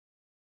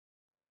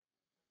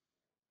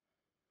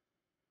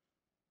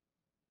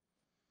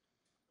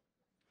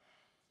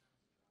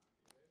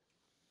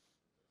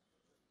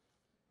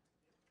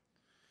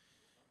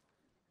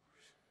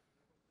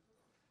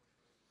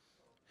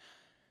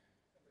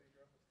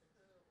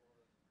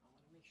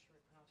make sure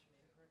I pronounce your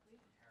name correctly.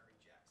 Harry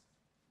Jackson.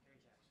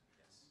 Harry Jackson.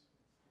 Yes.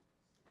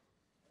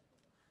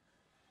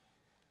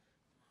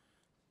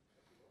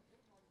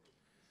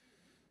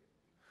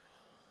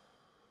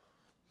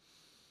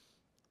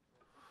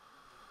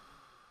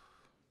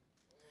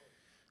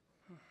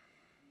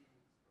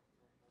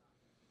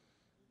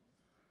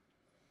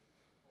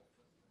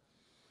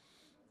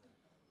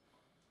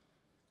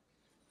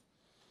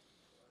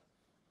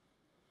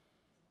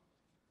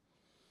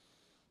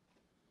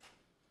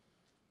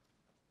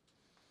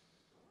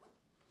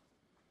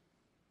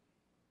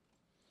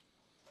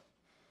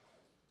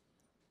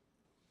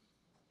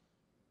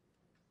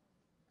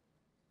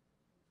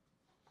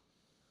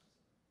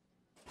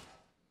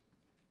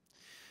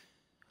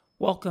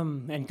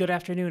 Welcome and good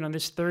afternoon on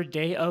this third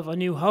day of A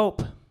New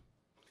Hope.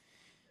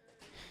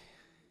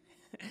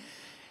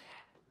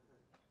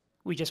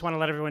 We just want to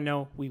let everyone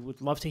know we would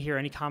love to hear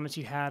any comments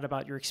you had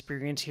about your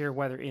experience here,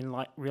 whether in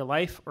real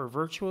life or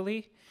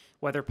virtually,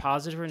 whether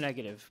positive or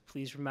negative.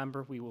 Please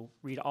remember, we will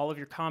read all of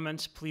your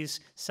comments. Please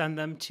send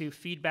them to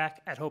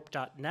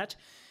feedback@hope.net,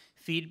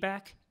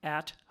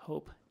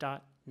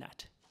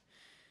 feedback@hope.net.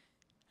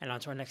 And on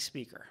to our next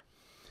speaker.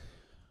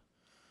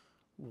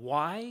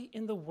 Why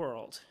in the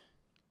world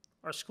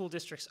are school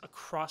districts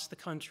across the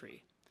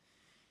country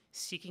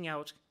seeking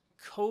out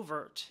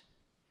covert,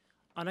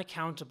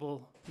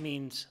 unaccountable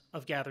means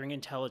of gathering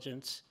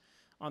intelligence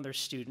on their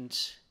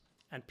students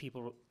and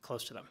people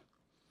close to them?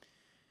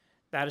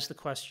 That is the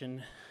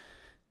question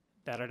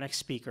that our next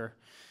speaker,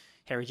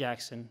 Harry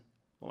Jackson,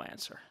 will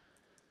answer.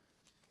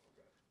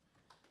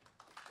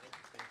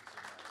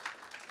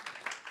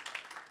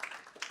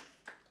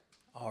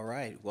 All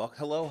right. Well,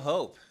 hello,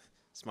 Hope.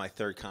 It's my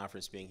third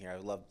conference being here. I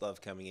love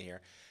coming in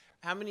here.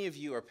 How many of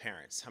you are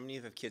parents? How many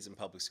of you have kids in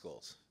public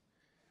schools?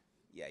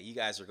 Yeah, you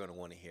guys are going to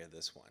want to hear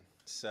this one.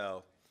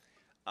 So,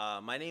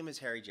 my name is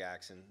Harry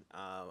Jackson.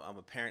 I'm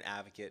a parent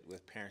advocate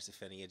with Parents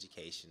Defending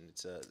Education.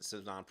 It's a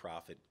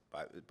nonprofit,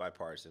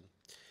 bipartisan.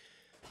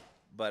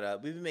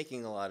 But we've been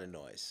making a lot of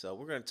noise. So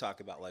we're going to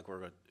talk about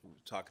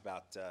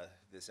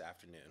this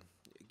afternoon.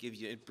 Give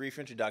you a brief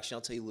introduction.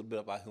 I'll tell you a little bit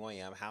about who I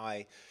am,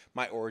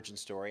 my origin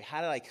story.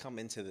 How did I come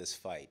into this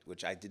fight,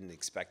 which I didn't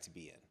expect to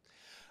be in?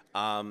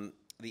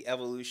 The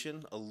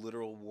evolution, a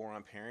literal war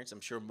on parents.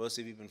 I'm sure most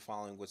of you have been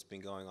following what's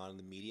been going on in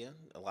the media.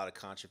 A lot of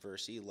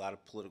controversy, a lot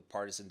of political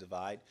partisan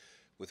divide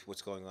with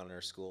what's going on in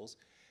our schools.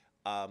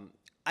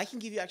 I can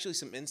give you actually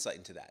some insight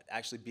into that.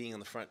 Actually, being on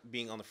the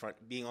front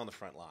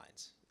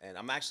lines, and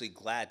I'm actually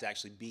glad to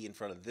actually be in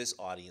front of this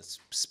audience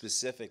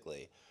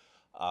specifically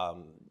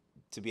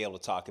to be able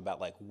to talk about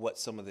like what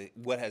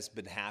has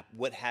been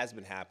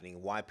happening,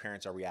 and why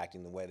parents are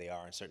reacting the way they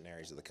are in certain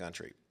areas of the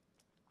country.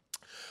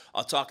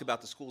 I'll talk about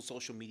the school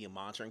social media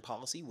monitoring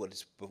policy,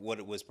 what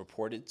it was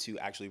purported to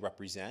actually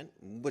represent,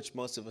 which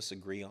most of us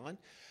agree on,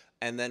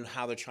 and then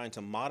how they're trying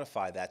to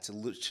modify that to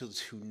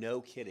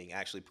no kidding,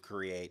 actually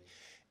create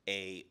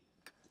a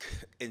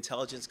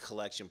intelligence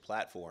collection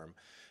platform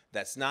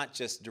that's not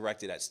just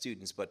directed at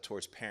students, but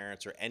towards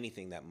parents or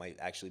anything that might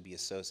actually be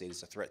associated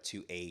as a threat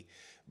to a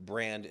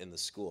brand in the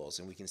schools.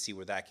 And we can see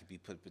where that could be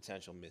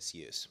potential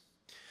misuse.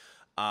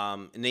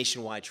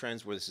 Nationwide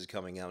trends where this is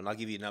coming out, and I'll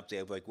give you an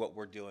update of like what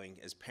we're doing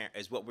as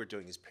parents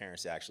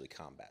to actually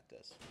combat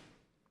this.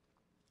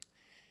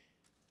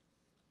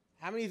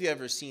 How many of you have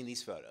ever seen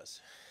these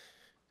photos?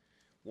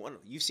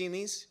 You've seen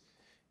these?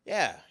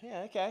 Yeah,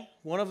 okay.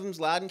 One of them's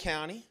Loudoun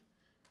County,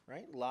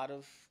 right? A lot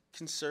of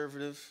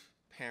conservative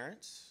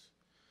parents.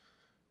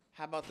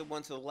 How about the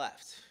one to the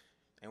left?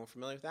 Anyone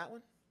familiar with that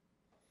one?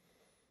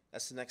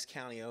 That's the next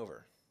county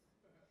over.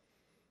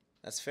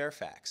 That's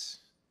Fairfax.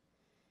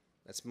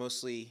 That's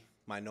mostly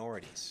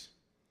minorities,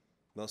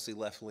 mostly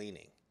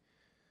left-leaning.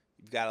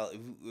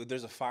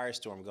 There's a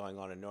firestorm going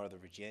on in Northern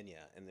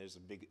Virginia, and there's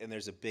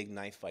a big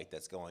knife fight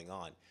that's going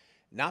on,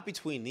 not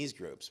between these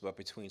groups, but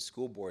between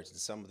school boards and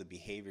some of the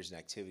behaviors and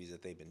activities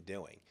that they've been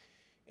doing,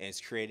 and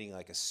it's creating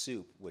like a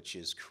soup, which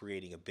is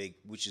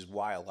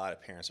why a lot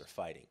of parents are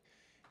fighting,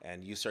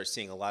 and you start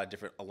seeing a lot of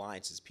different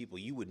alliances, people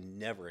you would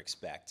never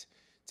expect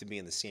to be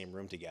in the same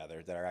room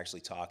together that are actually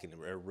talking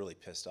and are really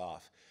pissed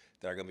off.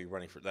 That are going to be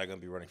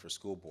running for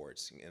school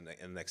boards in the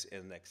next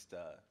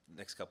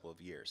couple of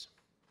years.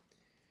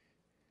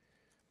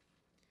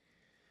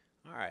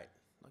 All right,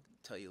 I'll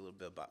tell you a little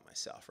bit about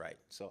myself. Right,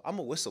 so I'm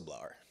a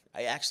whistleblower.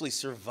 I actually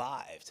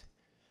survived.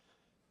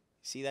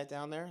 See that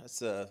down there? That's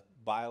the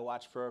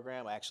BioWatch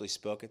program. I actually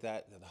spoke at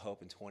the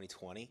Hope in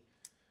 2020,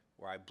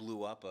 where I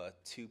blew up a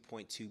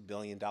 $2.2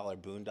 billion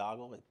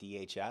boondoggle at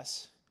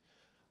DHS.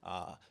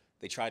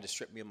 They tried to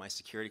strip me of my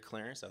security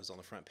clearance. I was on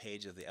the front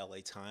page of the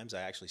LA Times.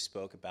 I actually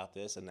spoke about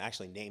this and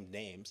actually named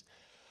names.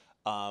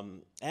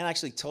 And I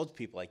actually told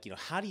people, like,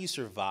 how do you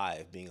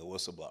survive being a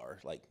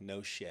whistleblower? Like,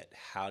 no shit.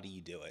 How do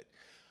you do it?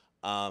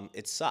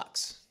 It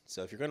sucks.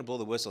 So if you're going to blow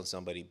the whistle on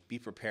somebody, be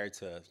prepared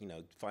to,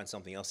 find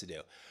something else to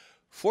do.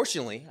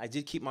 Fortunately, I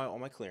did keep all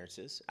my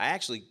clearances. I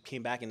actually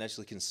came back and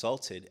actually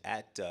consulted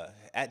at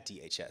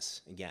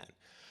DHS again.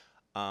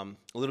 A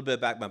little bit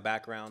about my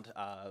background.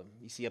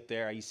 You see up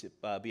there, I used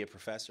to be a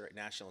professor at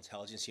National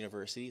Intelligence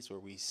University. It's where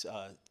we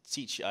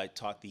I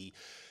taught the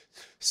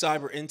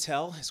cyber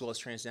intel as well as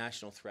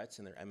transnational threats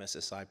in their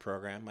MSSI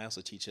program. I also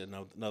teach at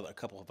a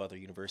couple of other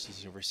universities.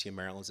 University of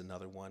Maryland is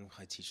another one.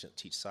 I teach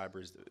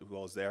cyber as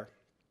well as there.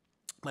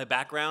 My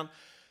background,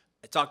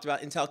 I talked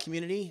about intel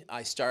community.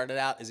 I started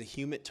out as a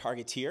human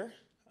targeteer.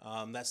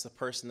 That's the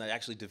person that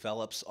actually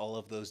develops all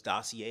of those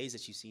dossiers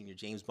that you see in your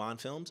James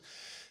Bond films,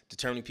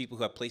 determining people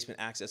who have placement,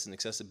 access, and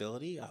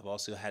accessibility. I've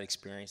also had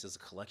experience as a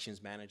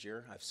collections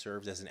manager. I've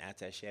served as an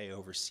attaché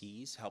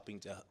overseas, helping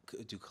to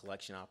do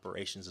collection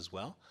operations as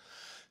well.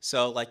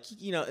 So,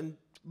 and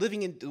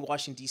living in the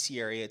Washington, D.C.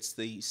 area, it's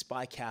the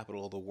spy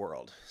capital of the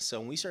world. So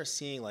when we start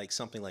seeing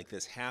something like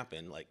this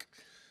happen,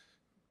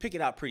 pick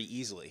it out pretty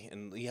easily.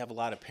 And you have a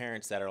lot of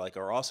parents that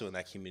are also in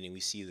that community. We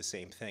see the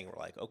same thing. We're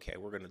like, okay,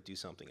 we're going to do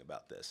something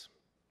about this.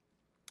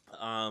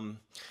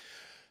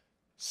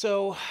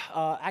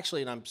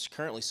 Actually, and I'm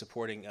currently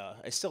supporting,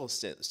 I still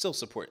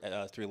support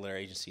 3 letter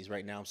agencies.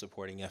 Right now I'm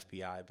supporting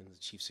FBI. I've been the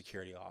chief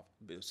security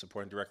officer,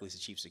 supporting directly as the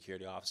chief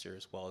security officer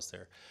as well as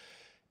their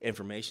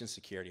information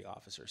security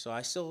officer. So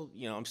I still,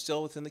 I'm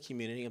still within the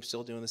community. I'm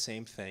still doing the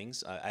same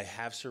things. I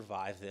have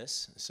survived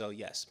this. So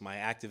yes, my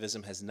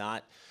activism has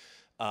not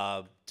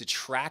has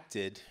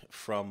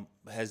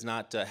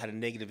not had a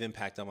negative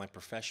impact on my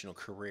professional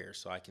career.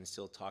 So I can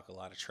still talk a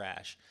lot of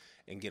trash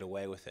and get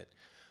away with it.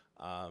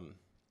 And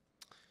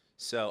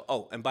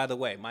by the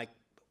way, my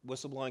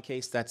whistleblowing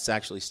case, that's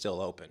actually still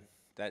open.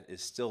 That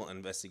is still an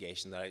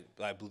investigation that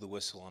I blew the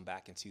whistle on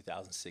back in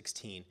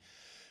 2016,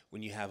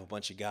 when you have a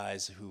bunch of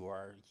guys who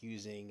are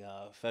using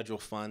federal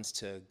funds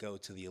to go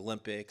to the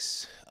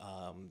Olympics,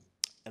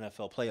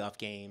 NFL playoff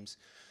games,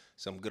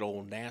 some good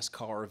old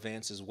NASCAR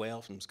events as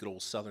well from some good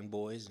old Southern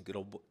boys and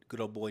good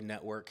old boy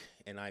network,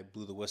 and I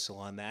blew the whistle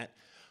on that.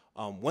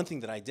 One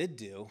thing that I did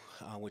do,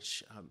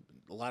 which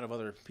a lot of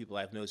other people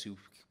I've known who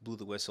blew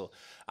the whistle,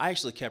 I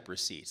actually kept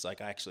receipts. I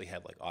actually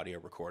had audio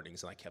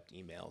recordings, and I kept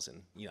emails,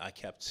 and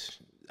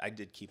I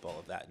did keep all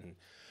of that, and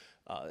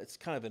it's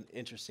kind of an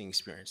interesting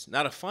experience.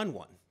 Not a fun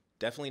one,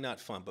 definitely not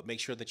fun, but make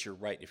sure that you're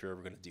right if you're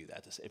ever going to do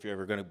that. If you're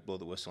ever going to blow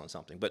the whistle on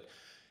something, but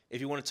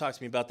if you want to talk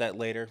to me about that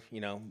later,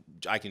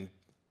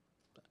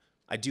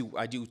 I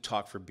do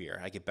talk for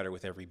beer. I get better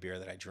with every beer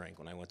that I drink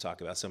when I want to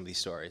talk about some of these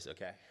stories.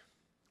 Okay.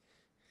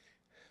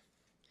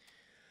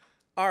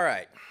 All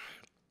right.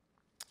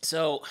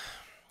 So,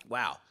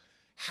 wow.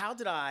 How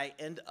did I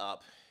end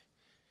up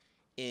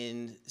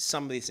in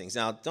some of these things?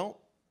 Now, don't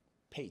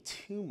pay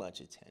too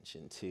much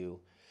attention to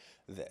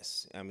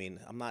this. I mean,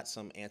 I'm not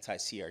some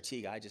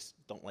anti-CRT guy. I just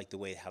don't like the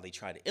way how they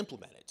try to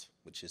implement it,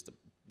 which is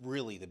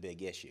really the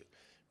big issue,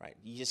 right?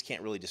 You just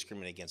can't really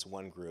discriminate against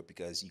one group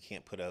because you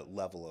can't put a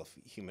level of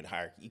human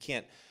hierarchy. You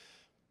can't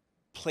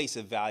place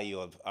a value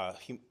of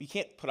you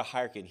can't put a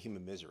hierarchy in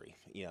human misery,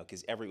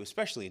 because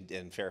especially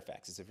in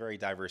Fairfax, it's a very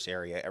diverse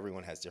area.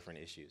 Everyone has different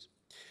issues.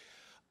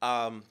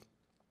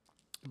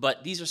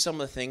 But these are some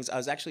of the things. I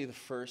was actually the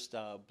first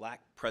black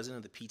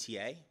president of the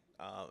PTA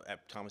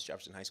at Thomas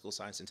Jefferson High School,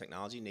 Science and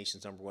Technology,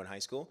 nation's #1 high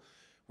school.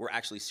 We're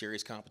actually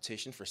serious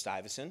competition for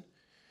Stuyvesant.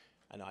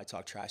 I know I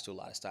talk trash to a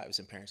lot of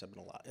Stuyvesant parents.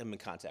 I'm in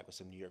contact with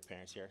some New York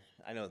parents here.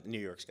 I know New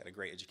York's got a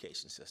great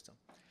education system.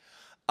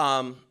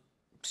 But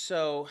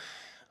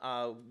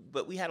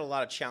we had a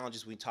lot of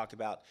challenges when we talked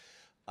about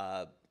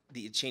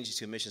the changes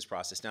to admissions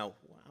process. Now,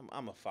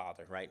 I'm a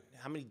father, right?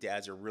 How many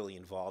dads are really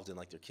involved in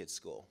their kids'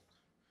 school?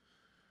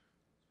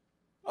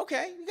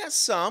 Okay, you got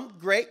some.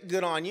 Great,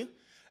 good on you.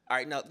 All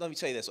right, now let me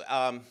tell you this.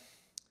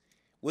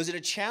 Was it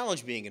a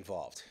challenge being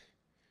involved?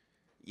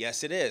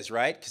 Yes, it is,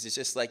 right? Because it's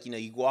just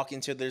you walk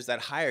into, there's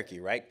that hierarchy,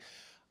 right?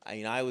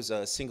 I was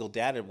a single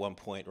dad at one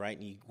point, right?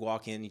 And you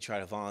walk in, you try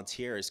to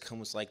volunteer. It's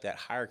almost like that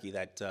hierarchy,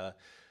 that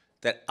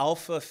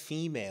alpha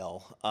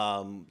female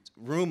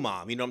room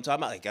mom. You know what I'm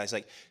talking about? Guys,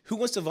 who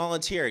wants to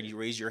volunteer? And you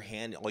raise your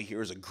hand, and all you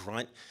hear is a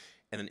grunt,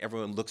 and then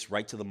everyone looks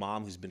right to the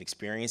mom who's been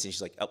experienced, and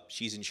she's like, oh,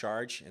 she's in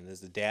charge. And as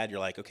the dad,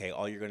 you're like, okay,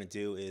 all you're going to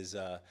do is,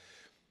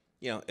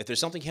 if there's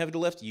something heavy to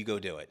lift, you go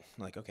do it.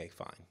 I'm like, okay,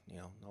 fine.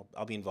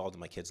 I'll be involved in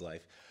my kid's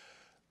life,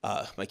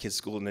 my kid's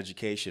school and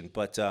education.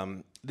 But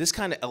this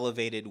kind of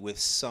elevated with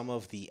some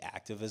of the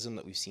activism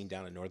that we've seen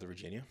down in Northern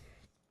Virginia,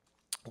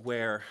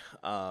 where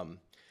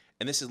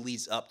and this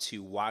leads up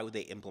to why would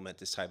they implement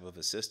this type of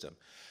a system,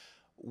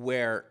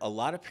 where a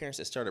lot of parents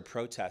that started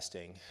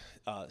protesting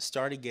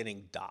started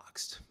getting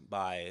doxxed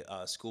by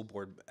school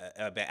board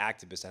by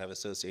activists that have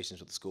associations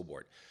with the school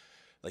board.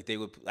 They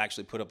would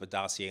actually put up a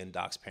dossier and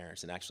dox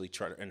parents and actually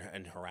try to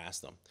and harass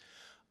them.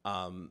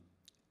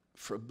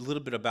 For a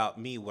little bit about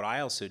me, what I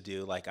also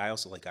do,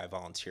 I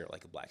volunteer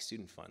a Black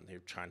Student Fund. They're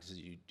trying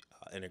to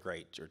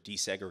integrate or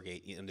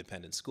desegregate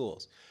independent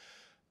schools.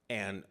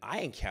 And I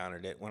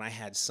encountered it when I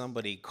had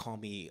somebody call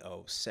me a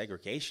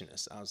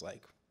segregationist. I was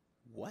like,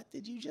 what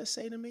did you just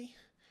say to me?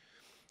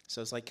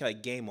 So it's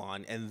game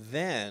on. And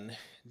then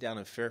down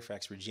in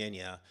Fairfax,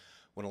 Virginia,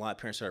 when a lot of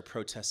parents started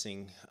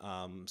protesting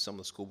some of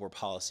the school board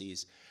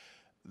policies,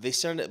 they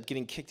started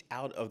getting kicked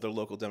out of their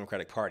local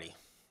Democratic Party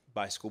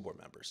by school board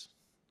members,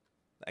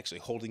 actually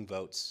holding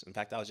votes. In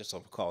fact, I was just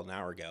on a call an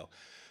hour ago,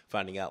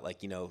 finding out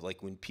like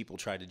when people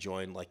try to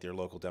join like their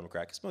local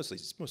Democrat,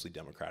 it's mostly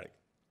Democratic,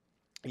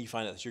 and you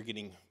find out that you're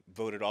getting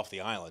voted off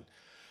the island,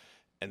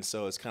 and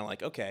so it's kind of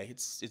like, okay,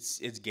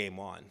 it's game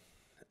on.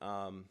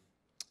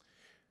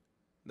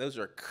 Those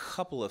are a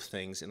couple of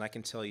things, and I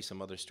can tell you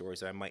some other stories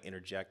that I might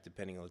interject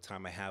depending on the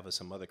time I have of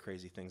some other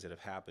crazy things that have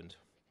happened.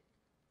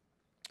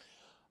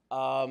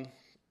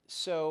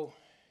 So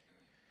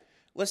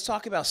let's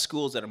talk about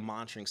schools that are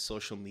monitoring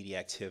social media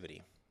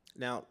activity.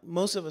 Now,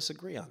 most of us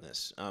agree on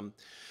this,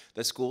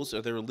 that schools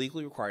they're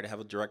legally required to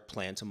have a direct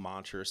plan to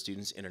monitor a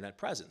student's internet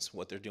presence,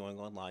 what they're doing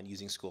online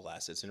using school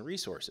assets and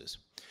resources.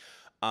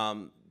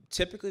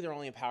 Typically, they're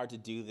only empowered to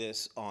do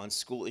this on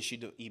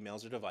school-issued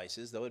emails or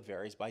devices, though it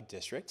varies by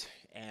district,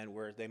 and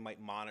where they might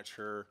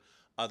monitor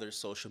other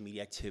social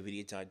media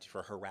activity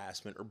for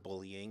harassment or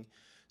bullying,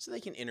 so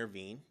they can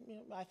intervene.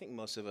 I think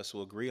most of us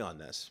will agree on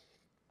this.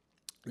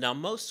 Now,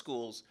 most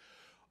schools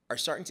are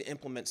starting to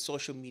implement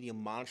social media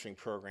monitoring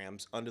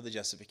programs under the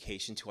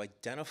justification to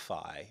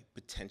identify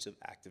potential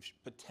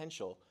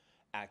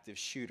active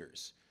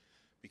shooters,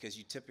 because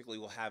you typically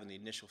will have in the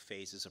initial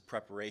phases a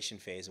preparation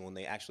phase, and when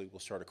they actually will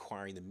start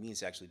acquiring the means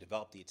to actually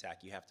develop the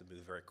attack, you have to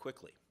move very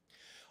quickly.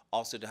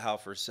 Also to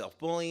help for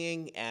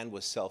self-bullying and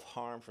with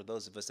self-harm for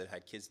those of us that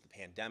had kids in the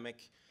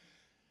pandemic.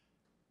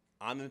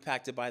 I'm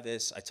impacted by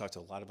this. I talked to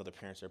a lot of other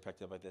parents that are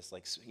impacted by this.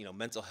 Like,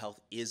 mental health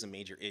is a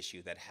major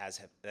issue that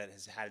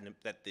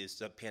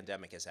this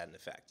pandemic has had an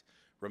effect.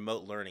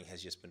 Remote learning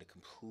has just been a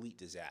complete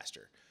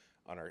disaster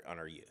on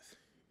our youth.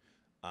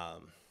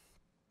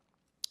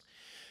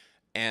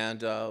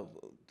 And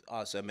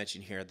also, I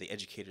mentioned here the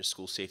Educator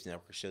School Safety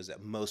Network shows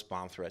that most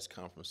bomb threats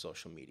come from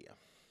social media.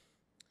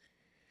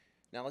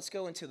 Now, let's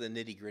go into the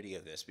nitty-gritty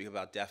of this,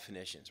 about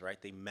definitions,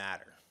 right? They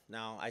matter.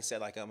 Now, I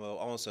said, like, I'm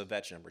almost a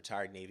veteran, I'm a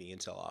retired Navy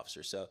intel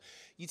officer. So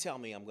you tell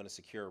me I'm going to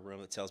secure a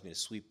room that tells me to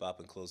sweep up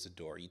and close the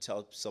door. You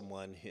tell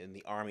someone in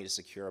the Army to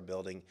secure a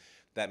building,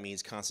 that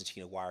means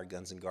concertina wire,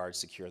 guns, and guards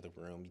secure the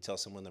room. You tell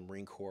someone in the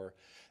Marine Corps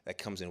that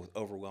comes in with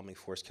overwhelming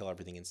force, kill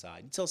everything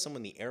inside. You tell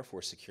someone in the Air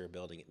Force secure a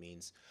building, it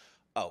means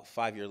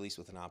 5-year lease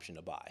with an option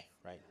to buy,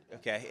 right?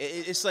 Okay,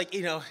 it's like,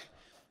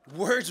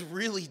 words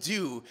really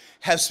do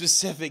have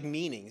specific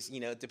meanings,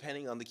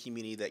 depending on the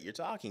community that you're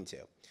talking to.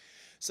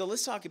 So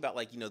let's talk about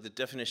the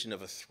definition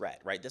of a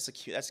threat, right? That's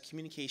a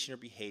communication or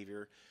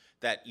behavior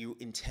that you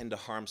intend to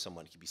harm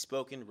someone. It can be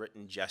spoken,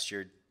 written,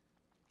 gestured.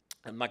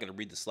 I'm not going to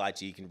read the slide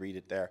to you, you can read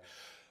it there.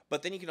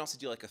 But then you can also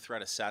do like a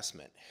threat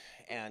assessment.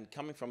 And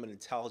coming from an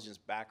intelligence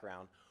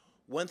background,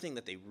 one thing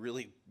that they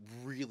really,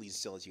 really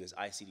instill into you is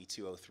ICD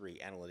 203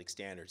 analytic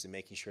standards and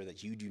making sure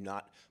that you do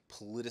not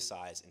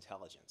politicize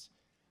intelligence.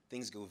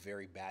 Things go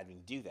very bad when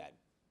you do that.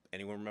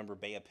 Anyone remember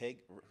Bay of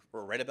Pigs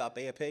or read about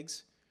Bay of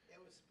Pigs? It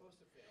was supposed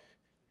to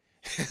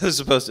fail. It was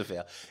supposed to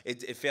fail.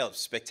 It failed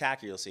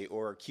spectacularly.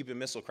 Or Cuban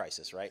Missile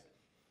Crisis, right?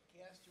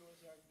 Castro was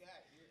our guy.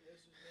 This was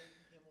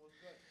making him look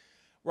good.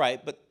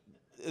 Right, but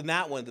in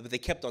that one, they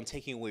kept on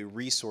taking away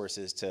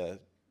resources to,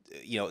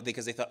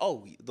 because they thought,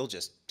 they'll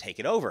just take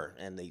it over,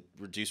 and they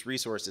reduced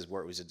resources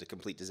where it was a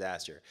complete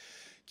disaster.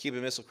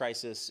 Cuban Missile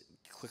Crisis,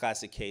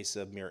 classic case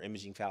of mirror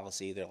imaging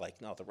fallacy. They're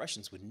like, no, the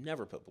Russians would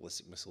never put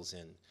ballistic missiles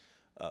in,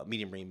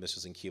 medium-range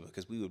missiles in Cuba,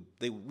 because we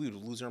would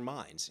lose our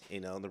minds.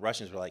 And the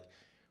Russians were like,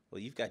 well,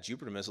 you've got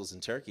Jupiter missiles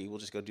in Turkey. We'll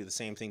just go do the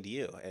same thing to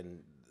you.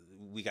 And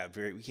we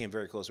came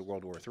very close to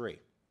World War III.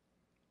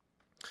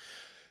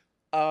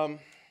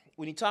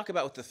 When you talk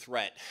about with the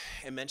threat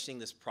and mentioning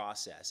this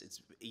process,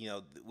 it's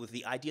with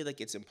the idea that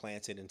gets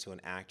implanted into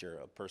an actor,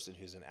 a person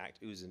who's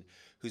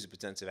a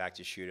potential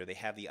active shooter. They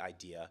have the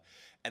idea,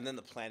 and then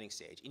the planning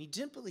stage. And you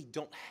typically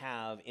don't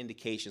have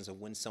indications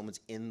of when someone's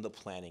in the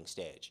planning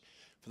stage.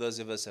 For those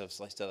of us who have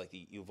studied like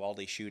the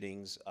Uvalde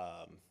shootings,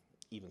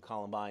 even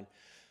Columbine,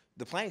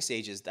 the planning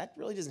stages that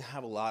really doesn't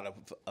have a lot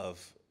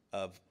of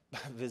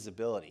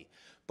visibility.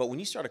 But when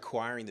you start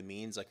acquiring the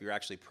means, like you're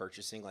actually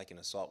purchasing like an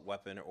assault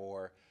weapon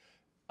or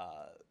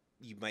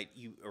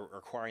or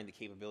acquiring the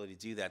capability to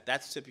do that,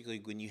 that's typically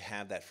when you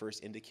have that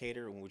first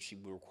indicator in which you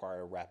will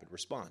require a rapid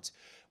response,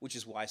 which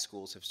is why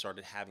schools have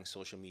started having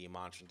social media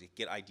monitoring to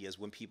get ideas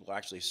when people are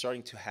actually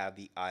starting to have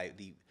the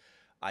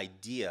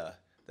idea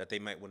that they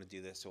might want to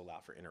do this to allow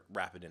for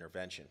rapid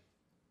intervention.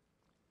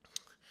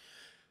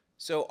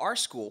 So our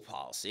school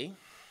policy,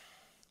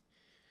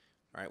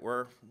 right,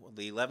 we're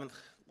the 11th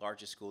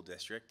largest school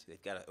district.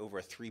 They've got over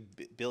a $3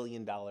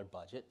 billion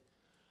budget,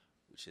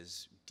 which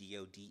is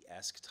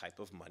DOD-esque type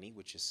of money,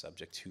 which is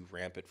subject to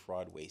rampant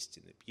fraud, waste,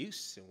 and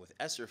abuse. And with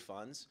ESSER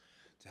funds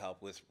to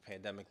help with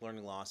pandemic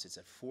learning loss, it's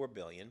at $4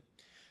 billion.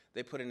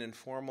 They put an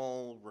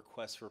informal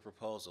request for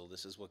proposal.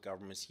 This is what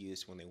governments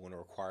use when they want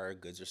to acquire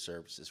goods or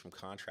services from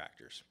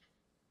contractors.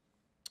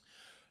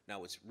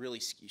 Now, what's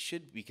really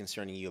should be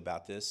concerning you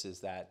about this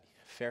is that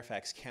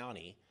Fairfax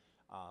County,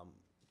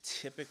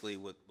 typically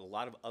with a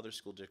lot of other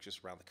school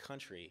districts around the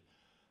country,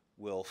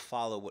 will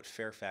follow what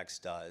Fairfax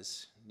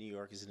does. New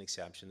York is an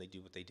exception. They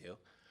do what they do.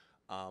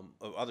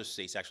 Other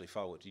states actually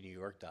follow what New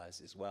York does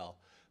as well.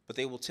 but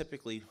they will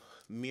typically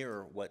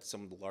mirror what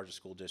some of the larger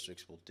school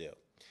districts will do.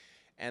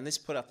 And this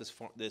put up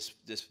this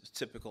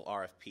typical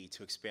RFP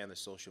to expand the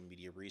social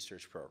media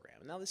research program.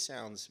 Now this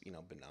sounds,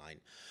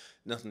 benign,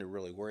 nothing to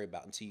really worry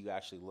about until you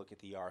actually look at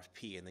the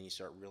RFP, and then you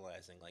start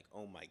realizing, like,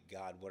 oh my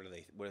God,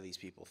 what are these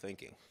people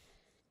thinking?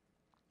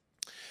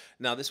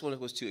 Now this one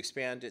was to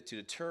expand it to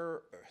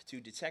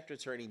detect or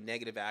deter any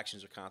negative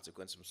actions or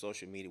consequences from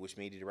social media which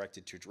may be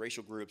directed to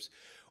racial groups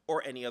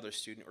or any other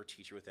student or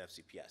teacher with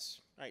FCPS.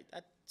 Right?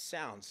 That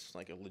sounds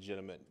like a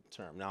legitimate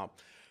term. Now,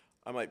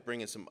 I might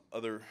bring in some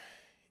other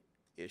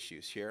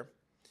issues here,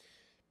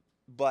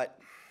 but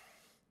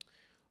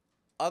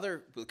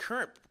the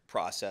current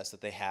process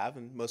that they have,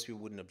 and most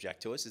people wouldn't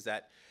object to us, is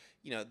that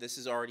this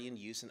is already in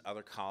use in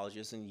other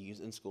colleges and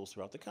used in schools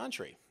throughout the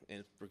country.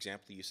 And for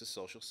example, the use of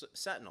Social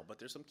Sentinel, but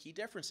there's some key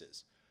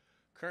differences.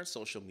 Current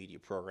social media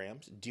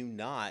programs do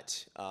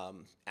not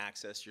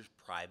access your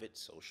private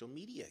social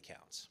media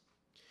accounts.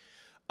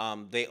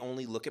 They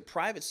only look at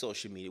private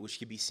social media, which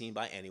can be seen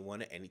by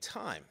anyone at any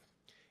time,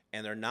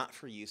 and they're not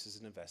for use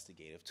as an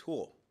investigative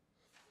tool.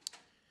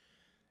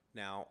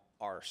 Now,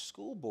 our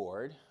school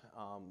board,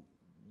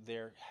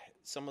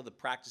 some of the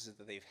practices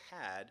that they've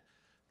had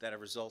that have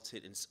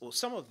resulted in,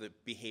 some of the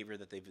behavior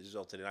that they've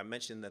resulted in. I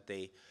mentioned that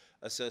they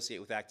associate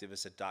with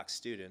activists that dox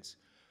students,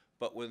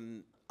 but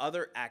when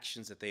other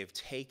actions that they have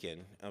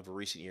taken over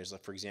recent years,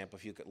 like for example,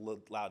 if you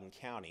look at Loudoun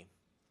County,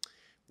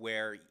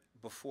 where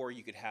before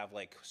you could have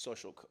you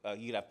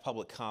could have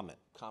public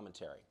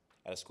commentary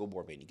at a school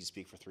board meeting. You can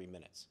speak for 3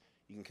 minutes.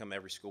 You can come to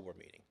every school board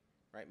meeting,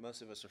 right?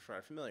 Most of us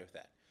are familiar with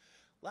that.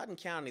 Loudoun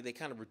County, they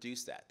kind of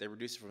reduced that. They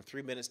reduced it from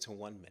 3 minutes to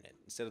 1 minute.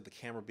 Instead of the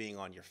camera being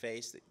on your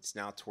face, it's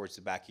now towards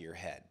the back of your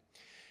head.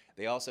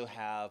 They also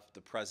have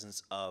the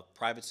presence of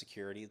private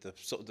security.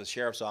 The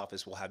sheriff's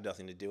office will have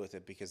nothing to do with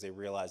it because they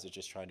realize they're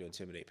just trying to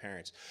intimidate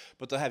parents.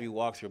 But they'll have you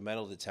walk through a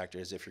metal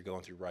detector as if you're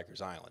going through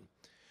Rikers Island.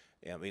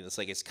 I mean,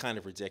 it's kind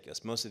of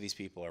ridiculous. Most of these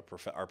people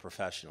are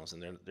professionals,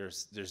 and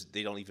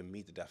they don't even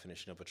meet the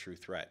definition of a true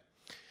threat.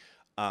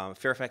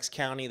 Fairfax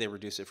County, they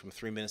reduce it from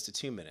 3 minutes to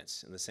 2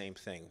 minutes, and the same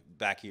thing,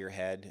 back of your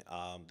head.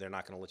 They're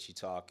not going to let you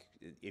talk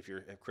if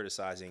you're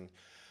criticizing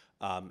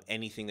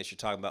anything that you're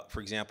talking about. For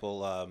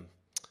example,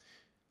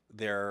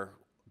 the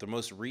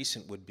most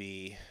recent would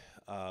be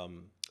a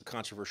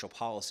controversial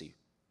policy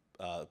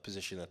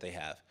position that they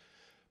have.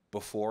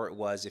 Before it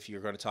was, if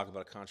you're going to talk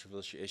about a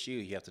controversial issue,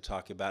 you have to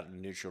talk about it in a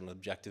neutral and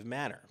objective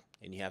manner,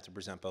 and you have to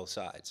present both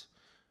sides,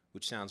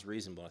 which sounds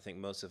reasonable. I think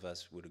most of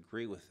us would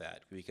agree with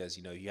that because,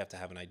 you have to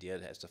have an idea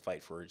that has to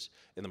fight for it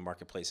in the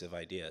marketplace of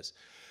ideas.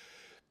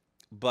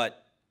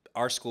 But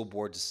our school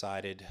board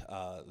decided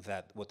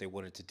that what they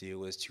wanted to do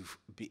was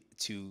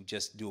to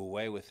just do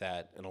away with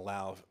that and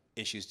allow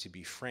issues to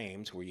be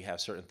framed where you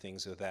have certain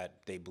things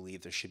that they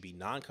believe there should be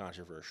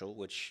non-controversial,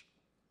 which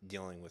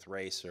dealing with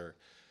race or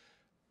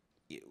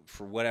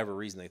for whatever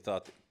reason they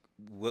thought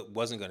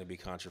wasn't going to be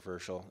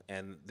controversial,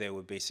 and they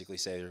would basically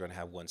say they're going to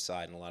have one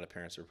side, and a lot of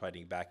parents are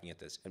backing at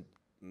this. And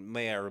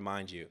may I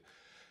remind you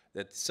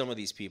that some of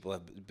these people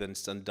have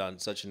done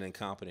such an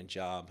incompetent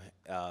job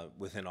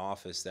within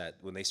office that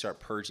when they start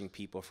purging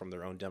people from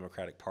their own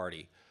Democratic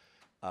Party,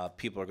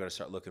 people are going to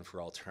start looking for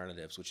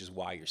alternatives, which is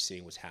why you're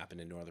seeing what's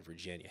happened in Northern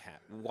Virginia.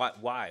 What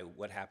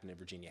happened in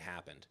Virginia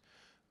happened.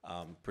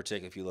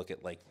 Particularly if you look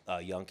at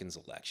Youngkin's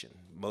election,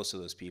 most of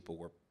those people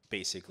were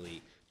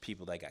basically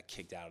people that got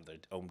kicked out of their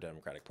own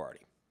Democratic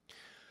Party.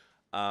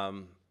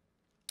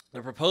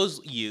 The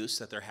proposed use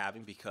that they're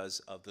having because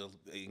of the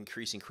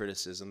increasing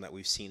criticism that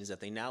we've seen is that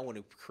they now want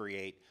to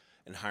create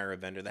and hire a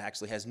vendor that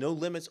actually has no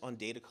limits on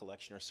data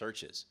collection or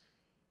searches.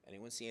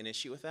 Anyone see an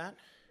issue with that?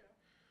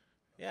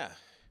 Yeah.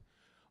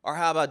 Or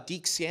how about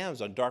deep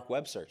scams on dark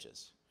web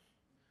searches?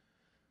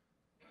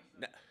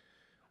 Now,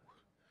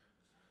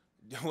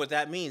 what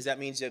that means that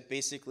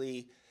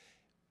basically,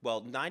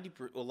 well,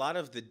 a lot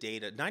of the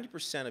data,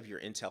 90% of your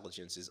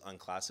intelligence is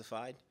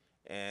unclassified,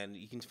 and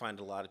you can find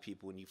a lot of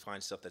people when you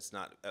find stuff that's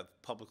not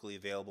publicly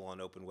available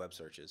on open web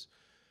searches.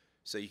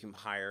 So you can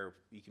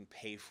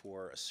pay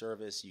for a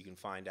service, you can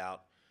find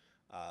out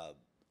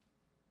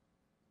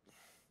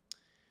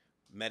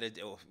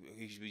metadata.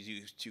 You should be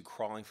used to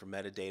crawling for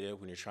metadata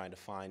when you're trying to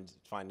find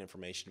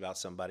information about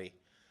somebody.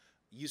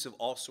 Use of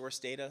all source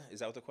data,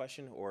 is that what the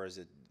question, or is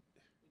it?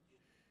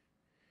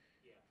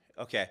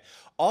 Okay,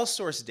 all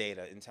source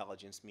data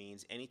intelligence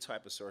means any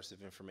type of source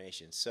of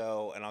information.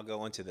 So, and I'll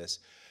go into this.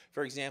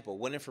 For example,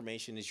 what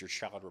information is your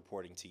child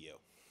reporting to you?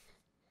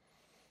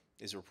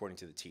 Is reporting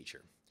to the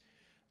teacher.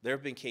 There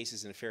have been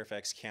cases in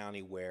Fairfax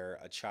County where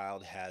a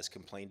child has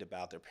complained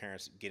about their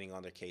parents getting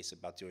on their case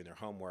about doing their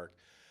homework,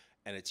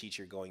 and a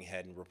teacher going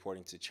ahead and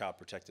reporting to Child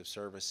Protective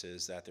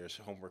Services that there's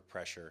homework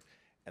pressure,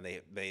 and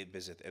they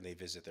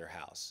visit their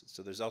house.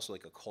 So there's also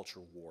like a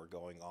culture war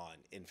going on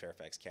in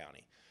Fairfax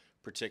County,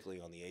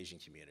 particularly on the Asian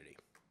community,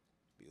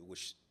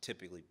 which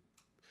typically,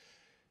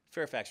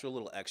 Fairfax, we're a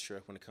little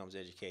extra when it comes to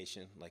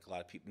education. Like a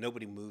lot of people,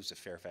 nobody moves to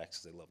Fairfax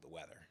because they love the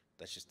weather.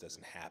 That just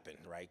doesn't happen,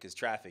 right? Because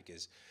traffic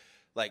is,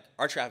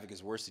 our traffic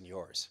is worse than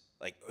yours.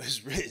 Like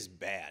is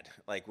bad.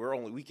 Like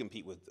we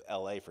compete with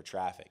LA for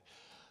traffic.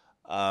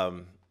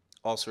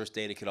 All source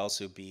data could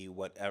also be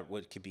what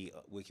could be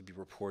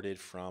reported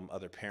from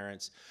other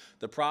parents.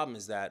 The problem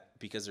is that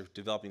because they're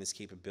developing this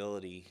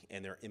capability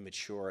and they're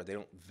immature, they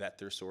don't vet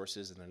their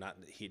sources and they're not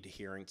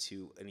adhering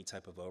to any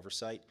type of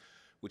oversight,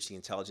 which the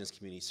intelligence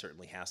community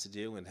certainly has to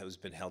do and has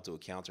been held to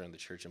account during the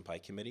Church and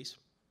Pike committees.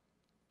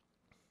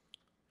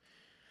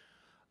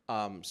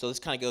 So this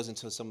kind of goes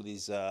into some of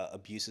these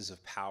abuses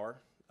of power,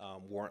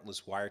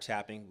 warrantless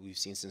wiretapping we've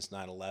seen since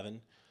 9/11.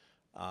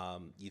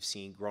 You've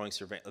seen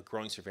a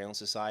growing surveillance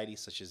society,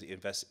 such as the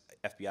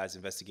FBI's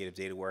investigative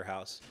data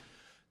warehouse,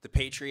 the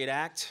Patriot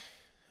Act,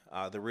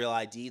 the Real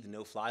ID, the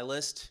no-fly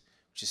list,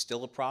 which is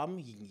still a problem.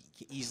 You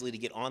can easily to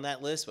get on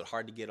that list, but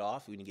hard to get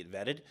off when you get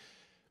vetted.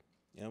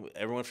 You know,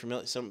 everyone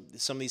familiar? Some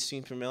of these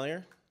seem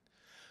familiar.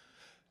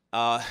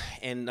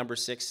 And number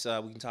 6,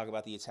 we can talk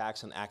about the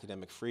attacks on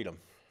academic freedom.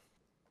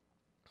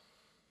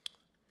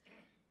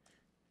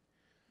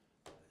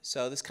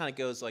 So this kind of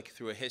goes like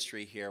through a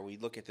history here. We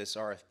look at this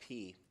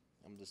RFP.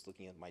 I'm just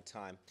looking at my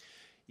time.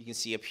 You can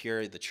see up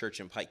here the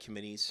Church and Pike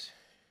committees.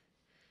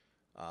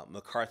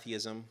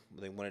 McCarthyism,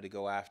 they wanted to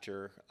go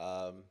after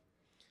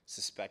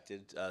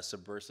suspected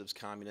subversives,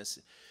 communists.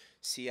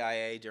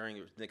 CIA during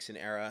the Nixon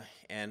era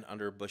and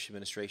under Bush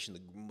administration,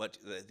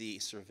 the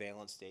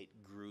surveillance state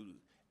grew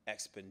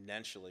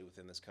exponentially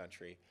within this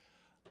country.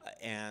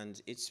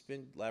 And it's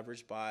been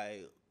leveraged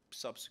by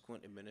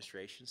subsequent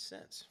administrations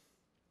since.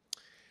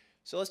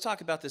 So let's talk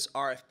about this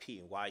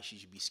RFP and why you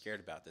should be scared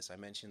about this. I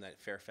mentioned that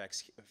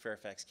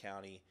Fairfax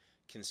County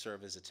can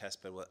serve as a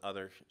test bed what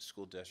other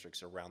school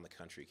districts around the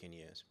country can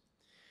use.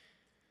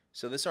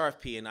 So this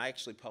RFP, and I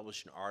actually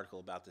published an article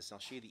about this, and I'll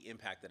show you the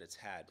impact that it's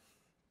had.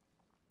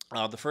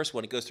 The first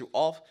one, it goes through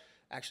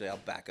actually I'll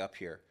back up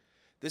here.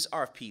 This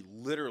RFP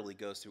literally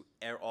goes through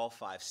all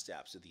 5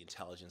 steps of the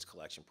intelligence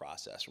collection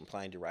process, from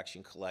planning,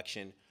 direction,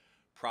 collection,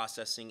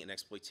 processing and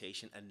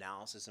exploitation,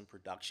 analysis and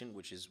production,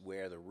 which is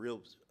where the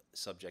real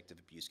subjective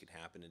abuse can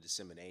happen, and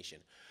dissemination.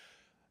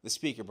 The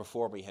speaker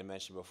before me had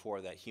mentioned before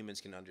that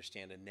humans can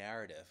understand a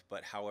narrative,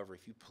 but however,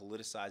 if you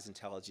politicize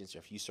intelligence, or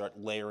if you start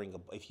layering,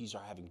 if you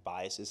start having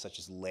biases such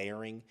as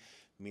layering,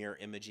 mirror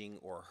imaging,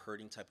 or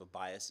hurting type of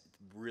bias,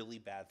 really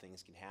bad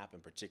things can happen,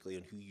 particularly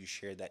on who you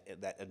share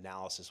that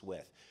analysis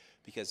with,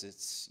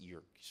 because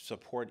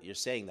you're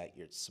saying that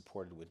you're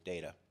supported with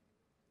data.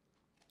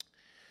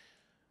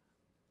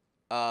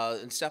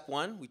 In step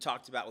 1, we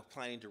talked about with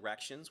planning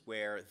directions,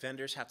 where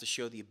vendors have to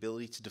show the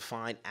ability to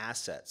define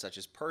assets such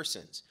as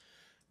persons,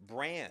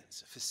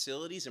 brands,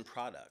 facilities, and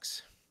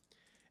products.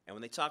 And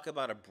when they talk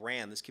about a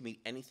brand, this can mean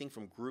anything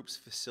from groups,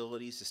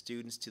 facilities, to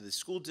students, to the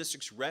school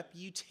district's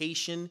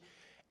reputation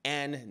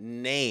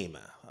and name.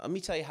 Let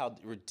me tell you how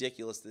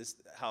ridiculous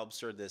how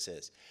absurd this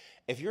is.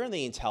 If you're in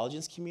the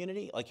intelligence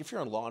community, like if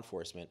you're in law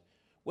enforcement,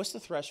 what's the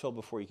threshold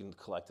before you can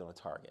collect on a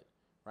target,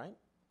 right?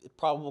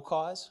 Probable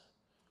cause?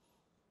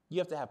 You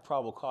have to have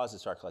probable cause to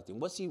start collecting.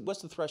 What's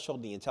the threshold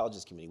in the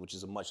intelligence community, which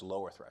is a much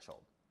lower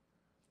threshold?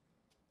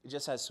 It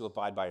just has to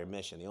abide by your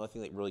mission. The only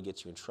thing that really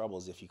gets you in trouble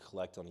is if you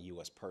collect on a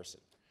U.S. person,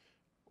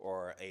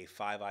 or a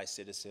Five Eyes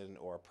citizen,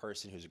 or a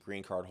person who's a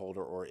green card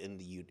holder, or in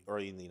the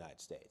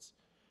United States.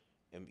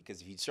 And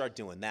because if you start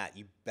doing that,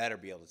 you better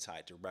be able to tie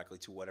it directly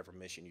to whatever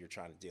mission you're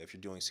trying to do. If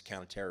you're doing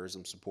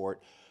counterterrorism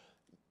support,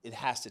 it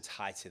has to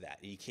tie to that.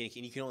 And you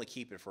can only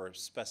keep it for a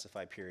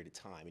specified period of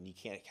time, and you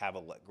can't have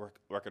a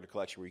record of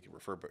collection where you can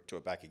refer to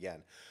it back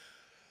again.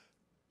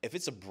 If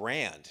it's a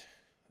brand,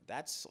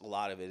 a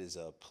lot of it is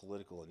a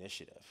political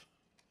initiative.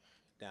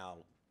 Now,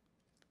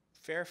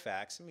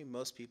 Fairfax, I mean,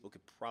 most people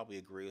could probably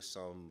agree with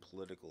some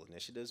political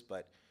initiatives,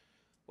 but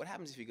what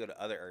happens if you go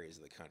to other areas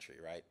of the country,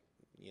 right?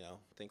 You know,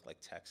 think like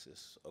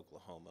Texas,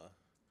 Oklahoma.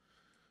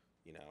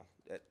 You know,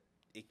 that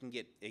it can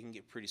get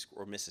pretty,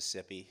 or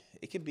Mississippi.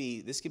 It could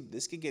be this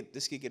could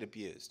get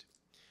abused.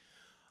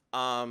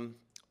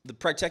 The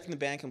protecting the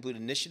ban can include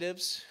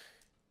initiatives,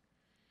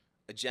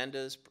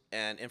 agendas,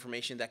 and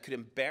information that could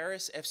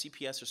embarrass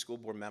FCPS or school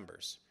board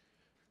members.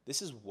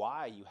 This is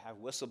why you have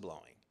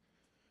whistleblowing.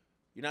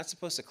 You're not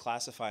supposed to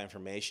classify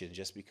information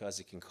just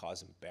because it can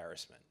cause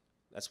embarrassment.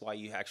 That's why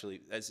you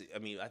actually,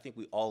 I think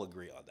we all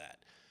agree on that.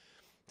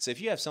 So if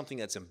you have something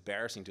that's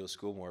embarrassing to a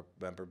school board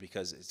member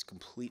because it's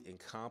complete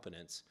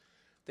incompetence,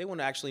 they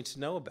want actually to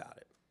know about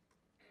it.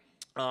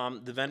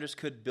 The vendors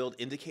could build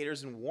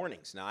indicators and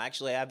warnings. Now,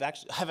 I've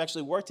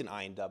actually worked in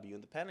I&W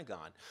in the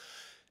Pentagon.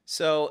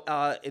 So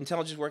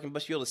intelligence working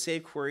must be able to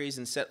save queries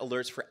and set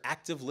alerts for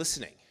active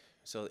listening,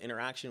 so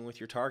interaction with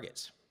your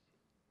targets.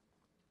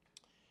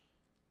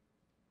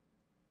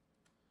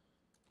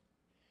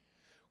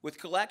 With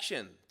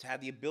collection, to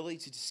have the ability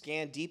to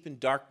scan deep and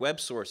dark web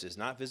sources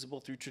not visible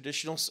through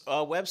traditional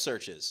web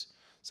searches,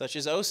 such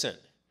as OSINT.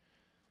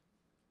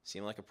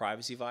 Seem like a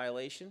privacy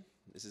violation?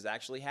 This is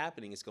actually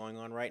happening. It's going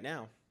on right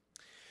now.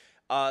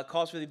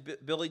 Calls for the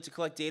ability to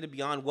collect data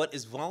beyond what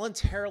is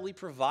voluntarily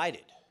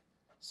provided.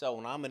 So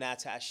when I'm an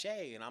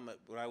attaché and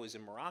when I was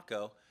in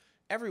Morocco,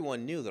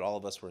 everyone knew that all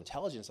of us were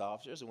intelligence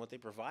officers, and what they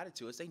provided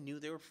to us, they knew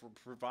they were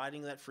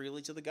providing that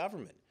freely to the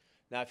government.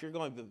 Now, if you're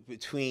going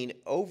between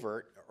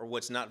overt or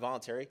what's not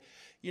voluntary,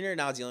 you're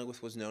now dealing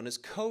with what's known as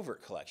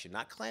covert collection.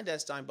 Not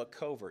clandestine, but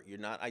covert. You're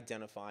not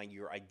identifying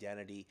your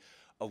identity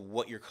of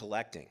what you're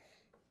collecting.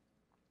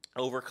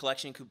 Overt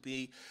collection could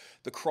be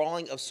the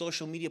crawling of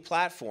social media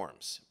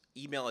platforms,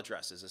 email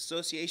addresses,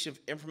 association of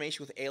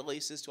information with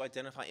aliases to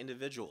identify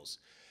individuals,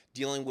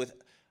 dealing with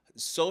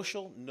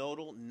social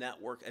nodal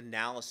network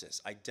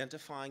analysis,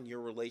 identifying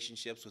your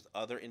relationships with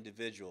other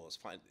individuals.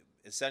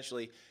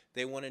 Essentially,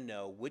 they want to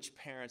know which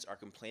parents are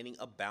complaining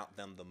about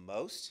them the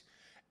most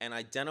and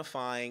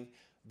identifying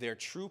their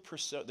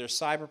their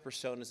cyber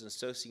personas and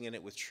associating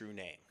it with true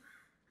name.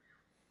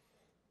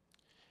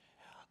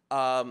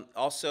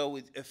 Also,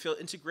 with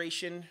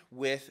integration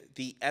with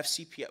the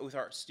FCP, with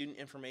our student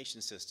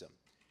information system.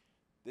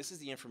 This is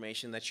the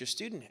information that your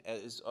student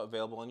is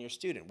available on your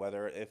student,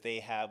 whether if they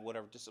have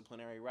whatever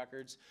disciplinary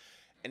records,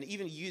 and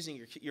even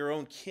using your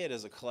own kid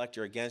as a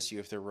collector against you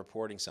if they're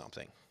reporting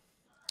something.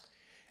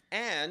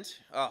 And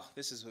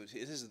this is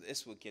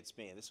what gets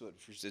me, and this is what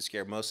should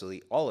scare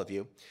mostly all of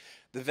you.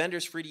 The vendor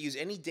is free to use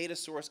any data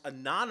source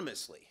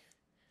anonymously.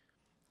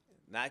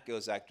 And that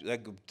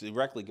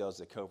directly goes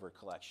to covert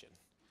collection.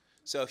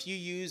 So if you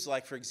use,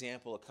 like, for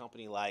example, a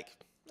company like,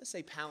 let's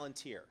say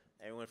Palantir.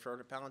 Anyone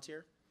heard of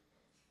Palantir?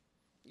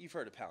 You've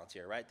heard of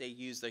Palantir, right? They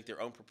use like their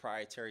own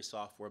proprietary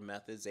software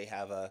methods. They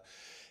have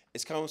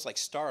it's kind of almost like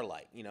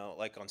Starlight, you know,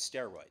 like on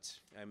steroids.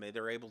 I mean,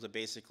 they're able to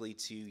basically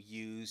to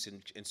use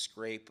and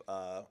scrape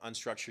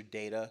unstructured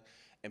data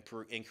and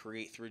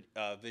create through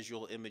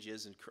visual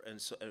images and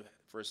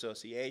for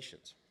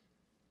associations.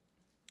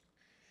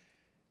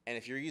 And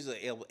if you're using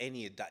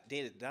any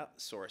data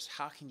source,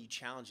 how can you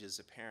challenge as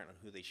a parent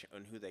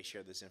on who they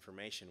share this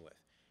information with?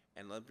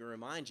 And let me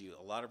remind you,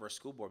 a lot of our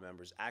school board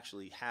members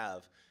actually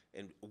have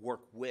and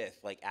work with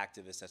like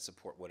activists that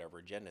support whatever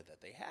agenda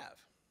that they have.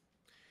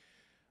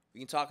 We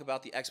can talk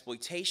about the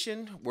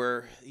exploitation,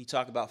 where you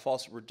talk about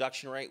false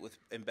reduction rate with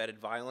embedded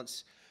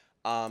violence.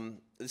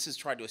 This is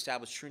trying to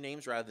establish true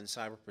names rather than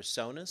cyber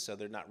personas, so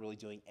they're not really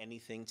doing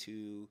anything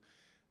to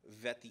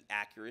vet the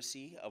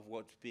accuracy of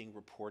what's being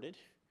reported.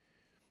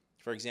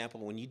 For example,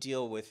 when you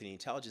deal with the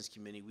intelligence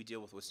community, we deal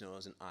with what's known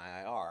as an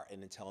IIR,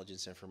 an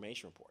intelligence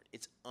information report.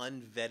 It's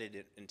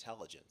unvetted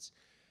intelligence.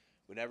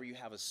 Whenever you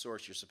have a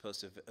source, you're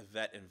supposed to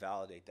vet and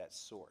validate that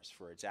source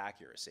for its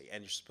accuracy.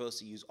 And you're supposed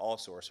to use all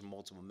source and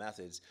multiple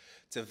methods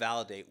to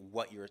validate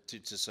what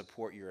to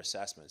support your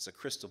assessment. It's a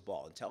crystal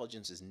ball.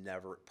 Intelligence is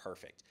never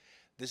perfect.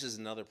 This is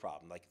another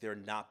problem. Like, they're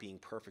not being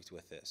perfect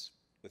with this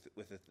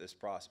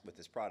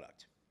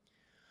product.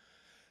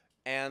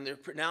 And their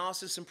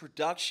analysis and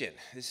production.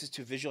 This is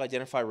to visually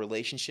identify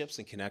relationships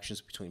and connections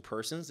between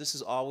persons. This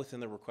is all within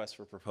the request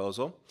for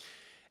proposal.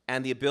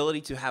 And the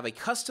ability to have a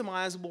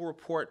customizable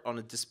report on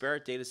a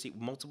disparate data set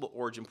with multiple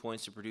origin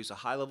points to produce a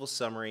high-level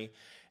summary,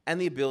 and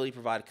the ability to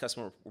provide a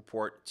custom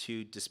report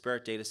to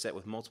disparate data set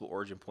with multiple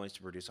origin points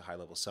to produce a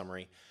high-level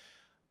summary.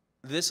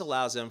 This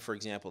allows them, for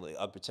example,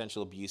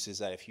 potential abuses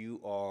that if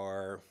you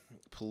are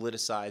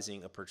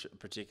politicizing a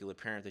particular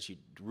parent that you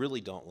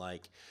really don't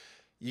like,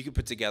 you could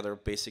put together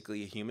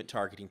basically a human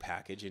targeting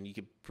package, and you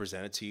could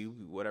present it to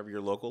whatever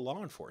your local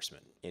law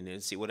enforcement, and then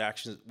see what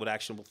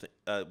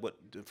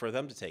for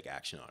them to take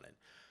action on it.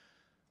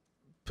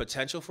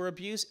 Potential for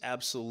abuse,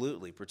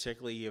 absolutely.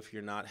 Particularly if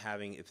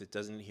it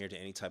doesn't adhere to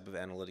any type of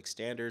analytic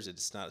standards,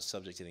 it's not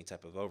subject to any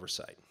type of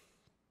oversight.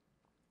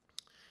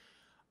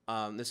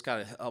 This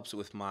kind of helps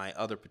with my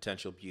other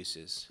potential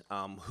abuses.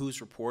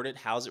 Who's reported?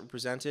 How's it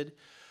presented?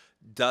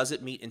 Does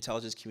it meet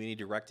Intelligence Community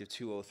Directive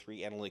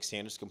 203 analytic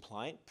standards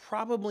compliant?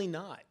 Probably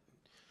not.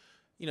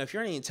 You know, if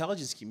you're in the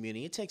intelligence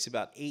community, it takes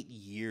about 8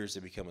 years to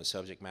become a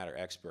subject matter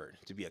expert,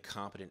 to be a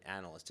competent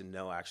analyst, to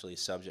know actually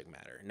subject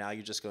matter. Now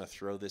you're just going to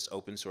throw this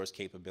open source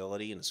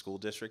capability in the school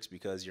districts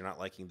because you're not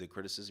liking the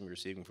criticism you're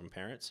receiving from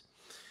parents.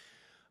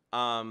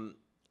 And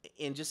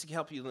just to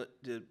help you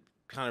to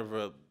kind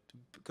of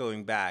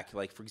going back,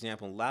 like for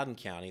example, in Loudoun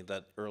County,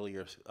 that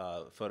earlier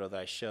photo that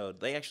I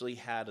showed, they actually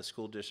had a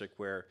school district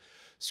where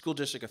school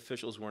district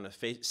officials were on a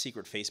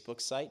secret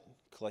Facebook site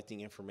collecting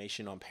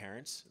information on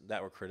parents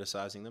that were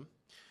criticizing them.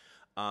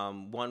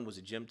 One was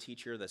a gym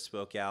teacher that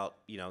spoke out.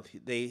 You know,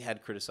 they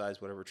had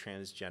criticized whatever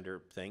transgender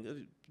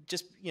thing.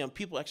 Just, you know,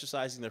 people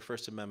exercising their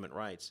First Amendment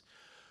rights.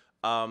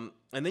 And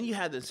then you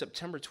had the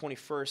September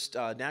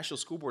 21st National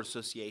School Board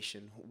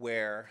Association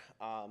where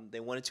they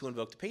wanted to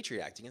invoke the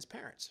Patriot Act against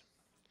parents.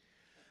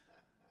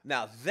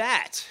 Now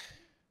that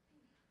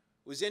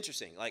was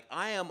interesting. Like,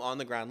 I am on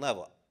the ground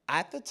level.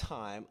 At the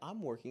time,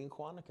 I'm working in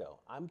Quantico.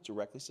 I'm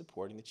directly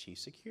supporting the chief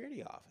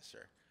security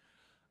officer.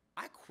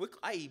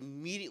 I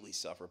immediately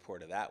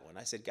self-reported that one.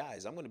 I said,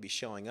 guys, I'm going to be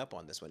showing up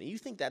on this one. And you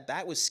think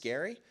that was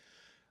scary?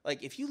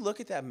 Like, if you look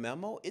at that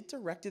memo, it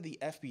directed the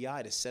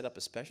FBI to set up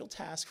a special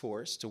task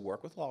force to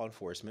work with law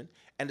enforcement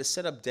and to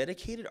set up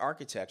dedicated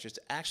architectures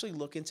to actually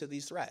look into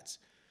these threats.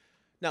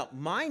 Now,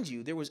 mind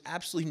you, there was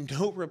absolutely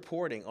no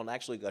reporting on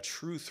actually a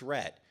true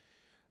threat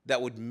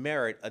that would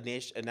merit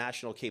a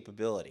national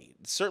capability.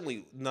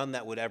 Certainly none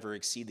that would ever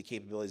exceed the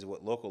capabilities of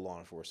what local law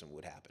enforcement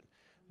would happen.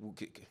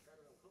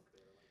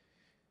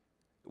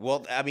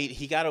 Well, I mean,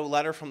 he got a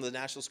letter from the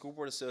National School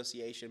Board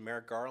Association.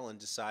 Merrick Garland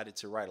decided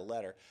to write a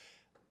letter.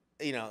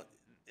 You know,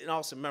 and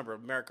also remember,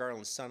 Merrick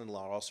Garland's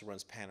son-in-law also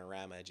runs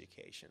Panorama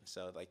Education.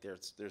 So like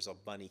there's a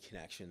bunny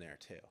connection there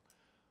too.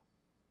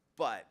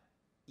 But,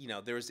 you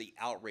know, there was the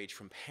outrage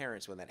from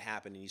parents when that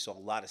happened, and you saw a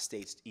lot of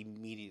states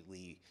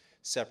immediately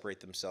separate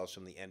themselves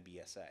from the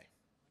NBSA.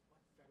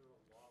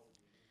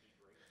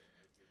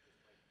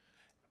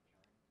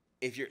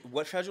 If you're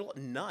what federal law?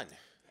 None.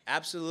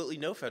 Absolutely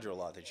no federal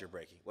law that you're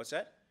breaking. What's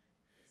that?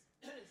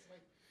 It's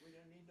like, we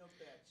don't need no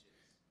badges.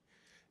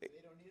 They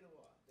don't need a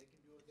law. They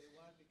can do what they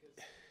want because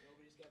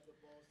nobody's got the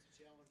balls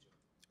to challenge them,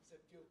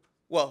 except you.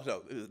 Well,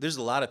 no, there's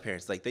a lot of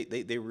parents, like,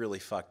 they really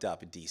fucked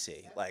up in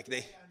D.C. Like,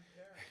 they...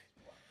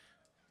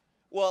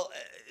 Well,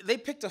 they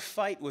picked a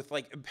fight with,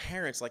 like,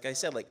 parents. Like I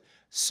said, like,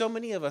 so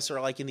many of us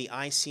are, like, in the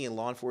IC and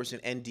law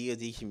enforcement and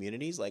DOD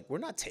communities. Like, we're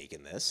not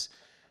taking this.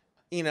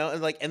 You know,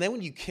 and, like, and then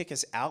when you kick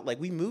us out, like,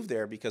 we moved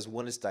there because,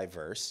 one, it's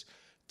diverse.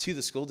 Two,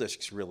 the school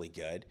district's really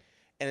good.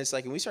 And it's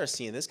like, when we start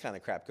seeing this kind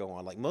of crap go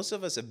on, like, most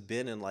of us have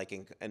been in, like,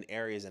 in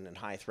areas and in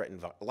high-threat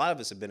a lot of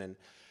us have been in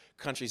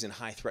countries in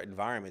high-threat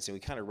environments, and we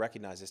kind of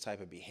recognize this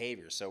type of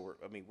behavior. So,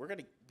 we're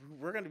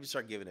gonna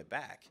start giving it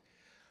back.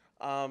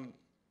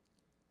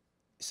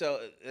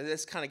 So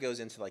this kind of goes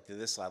into like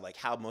this slide, like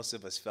how most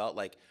of us felt.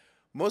 Like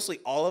mostly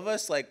all of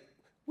us, like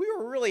we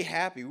were really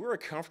happy, we were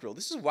comfortable.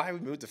 This is why we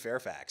moved to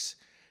Fairfax,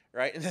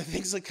 right? And then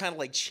things like kind of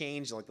like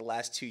changed in like the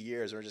last 2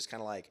 years. We're just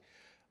kind of like,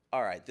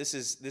 all right, this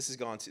has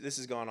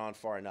gone on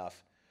far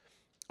enough.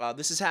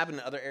 This has happened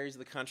in other areas of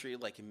the country,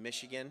 like in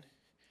Michigan.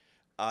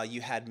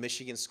 You had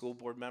Michigan school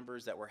board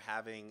members that were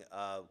having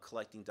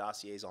collecting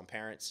dossiers on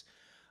parents.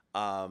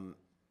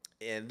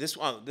 And this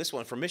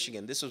one from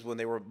Michigan, this was when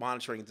they were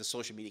monitoring the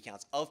social media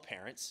accounts of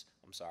parents.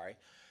 I'm sorry.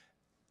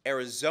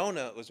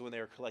 Arizona was when they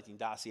were collecting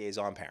dossiers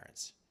on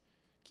parents.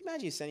 Can you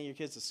imagine you sending your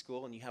kids to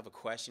school and you have a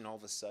question, all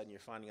of a sudden you're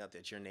finding out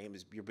that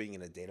you're being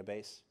in a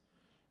database?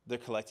 They're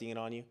collecting it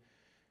on you.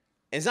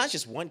 And it's not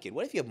just one kid.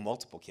 What if you have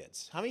multiple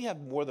kids? How many have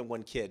more than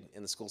one kid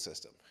in the school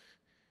system?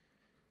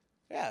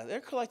 Yeah, they're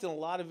collecting a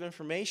lot of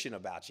information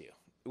about you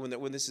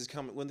when this is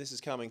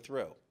coming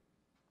through.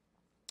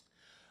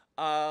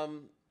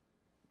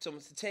 Some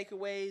of the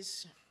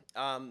takeaways,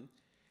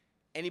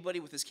 anybody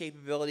with this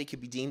capability could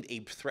be deemed a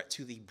threat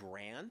to the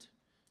brand.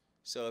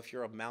 So if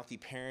you're a mouthy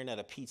parent at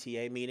a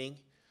PTA meeting,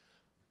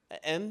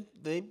 and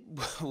they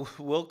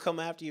will come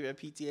after you at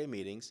PTA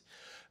meetings,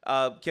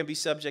 can be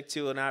subject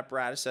to an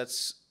apparatus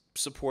that's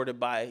supported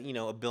by, you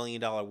know, $1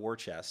 billion war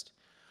chest.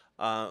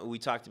 We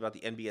talked about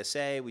the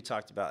NBSA. We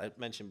talked about, I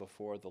mentioned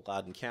before, the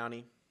Loudoun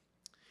County.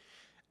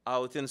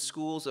 Within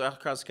schools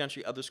across the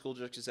country, other school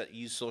districts that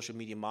use social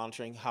media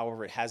monitoring.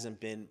 However, it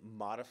hasn't been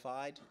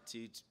modified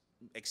to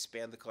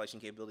expand the collection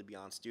capability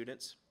beyond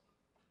students.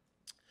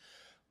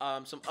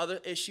 Some other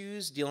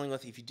issues dealing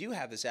with, if you do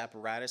have this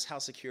apparatus, how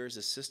secure is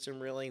the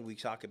system really? We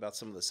talk about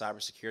some of the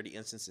cybersecurity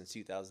incidents in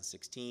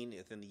 2016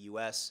 within the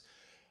U.S.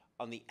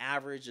 On the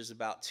average, there's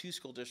about 2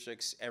 school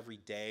districts every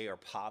day are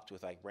popped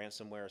with like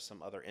ransomware or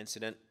some other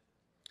incident.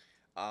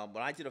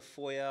 When I did a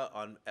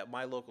FOIA at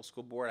my local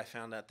school board, I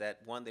found out that,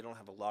 one, they don't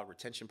have a log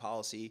retention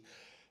policy.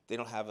 They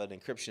don't have an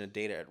encryption of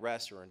data at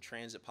rest or in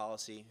transit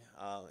policy.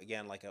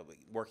 Again, like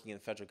working in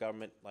the federal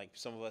government, like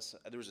some of us,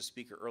 there was a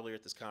speaker earlier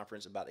at this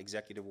conference about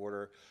Executive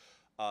Order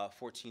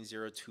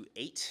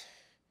 14028,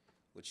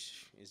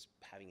 which is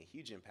having a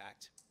huge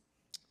impact.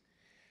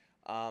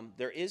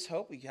 There is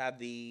hope. We have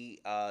the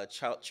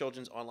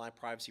Children's Online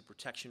Privacy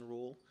Protection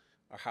Rule,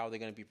 or how are they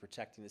going to be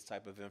protecting this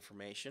type of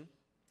information.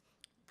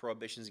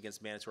 Prohibitions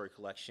against mandatory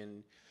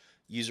collection,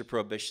 user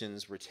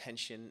prohibitions,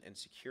 retention, and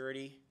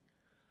security.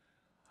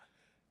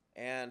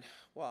 And,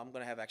 well, I'm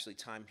going to have actually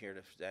time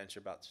here to answer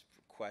about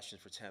questions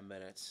for 10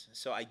 minutes.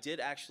 So I did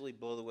actually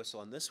blow the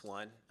whistle on this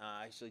one.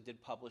 I actually did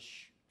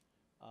publish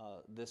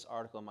this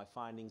article in my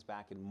findings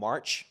back in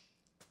March.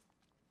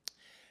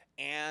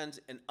 And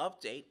an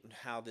update on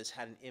how this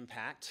had an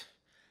impact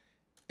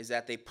is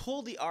that they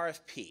pulled the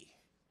RFP.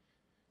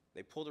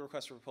 They pulled the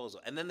request for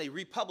proposal, and then they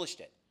republished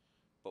it.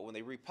 But when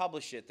they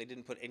republished it, they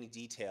didn't put any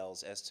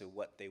details as to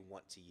what they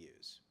want to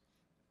use,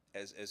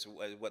 as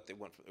what they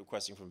want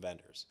requesting from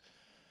vendors.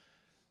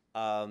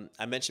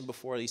 I mentioned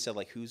before, you said,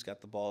 like, who's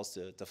got the balls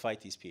to fight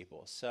these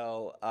people?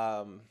 So,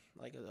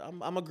 like,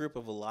 I'm a group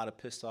of a lot of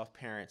pissed off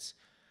parents,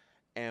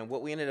 and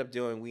what we ended up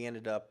doing, we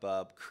ended up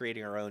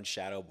creating our own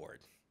shadow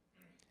board.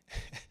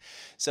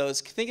 So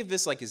think of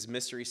this like as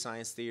Mystery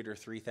Science Theater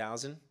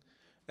 3000.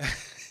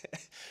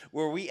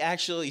 Where we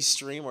actually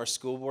stream our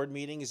school board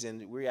meetings,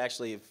 and we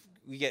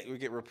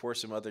get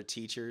reports from other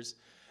teachers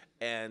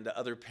and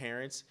other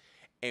parents,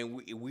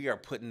 and we are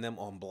putting them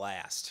on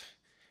blast.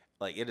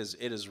 Like it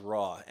is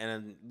raw.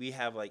 And we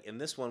have like in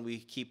this one we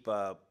keep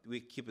a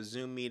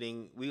Zoom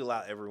meeting. We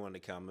allow everyone to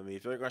come. I mean,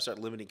 if they're going to start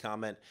limiting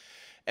comment,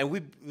 and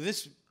we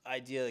this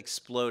idea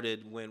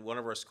exploded when one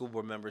of our school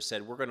board members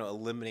said we're going to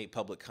eliminate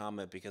public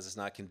comment because it's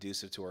not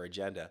conducive to our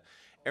agenda.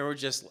 And we're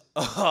just,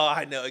 oh,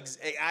 I know,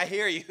 I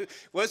hear you.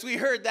 Once we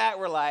heard that,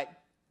 we're like,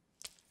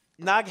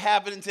 not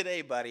happening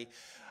today, buddy.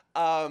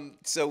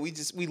 So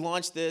we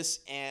launched this,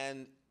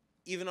 and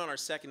even on our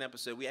second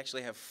episode, we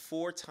actually have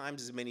 4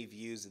 times as many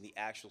views in the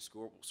actual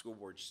school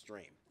board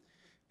stream.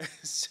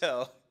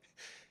 So,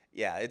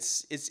 yeah,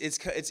 it's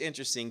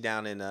interesting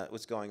down in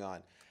what's going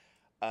on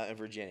in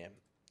Virginia.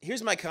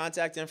 Here's my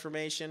contact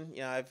information.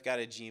 You know, I've got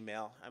a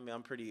Gmail. I mean,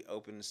 I'm pretty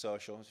open and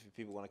social if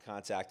people want to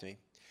contact me.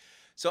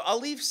 So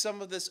I'll leave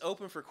some of this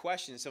open for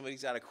questions.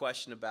 Somebody's got a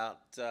question about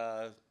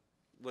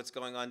what's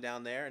going on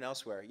down there and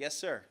elsewhere. Yes,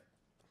 sir.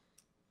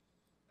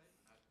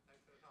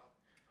 Thanks for the help.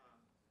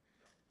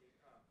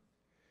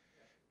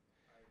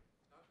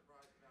 Not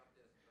surprised about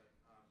this, but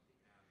I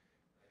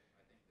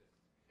think this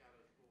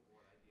shadow school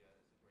board idea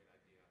is a great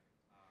idea.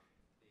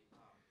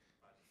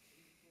 But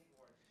these school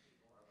board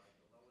people are like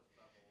the lowest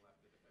level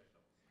elected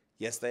officials.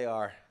 Yes, they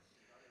are.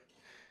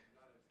 You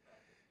gotta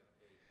expect it's going to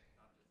be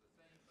not just the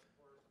same, but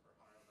worse for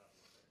higher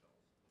level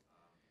officials.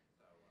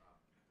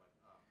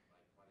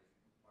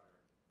 What are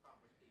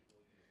Congress people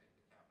using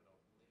the Capitol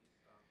Police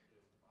to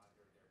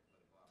monitor their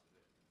political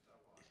opposition and so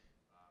on?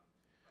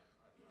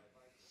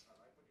 I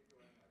like what you're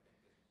doing. I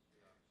think this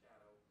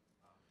shadow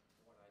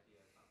board idea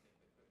is something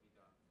that could be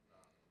done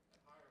at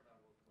higher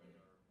levels where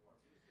there are more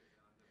abuses. And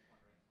I'm just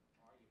wondering,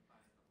 are you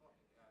planning to look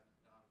at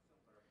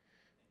similar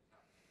things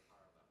happening at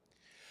higher levels?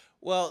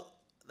 Well,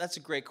 that's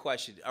a great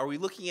question. Are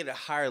we looking at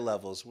higher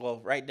levels?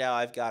 Well, right now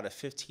I've got a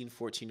 15,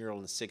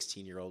 14-year-old and a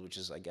 16-year-old, which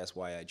is, I guess,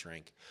 why I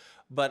drink.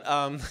 But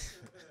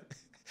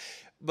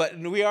but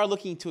we are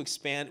looking to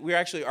expand. We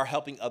actually are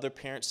helping other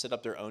parents set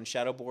up their own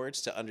shadow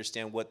boards to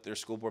understand what their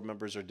school board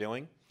members are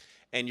doing.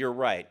 And you're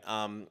right.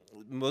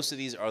 Most of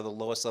these are the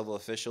lowest level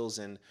officials,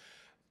 and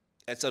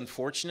it's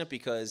unfortunate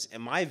because,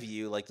 in my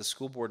view, like the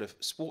school board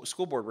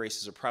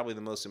races are probably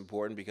the most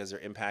important because they're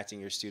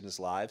impacting your students'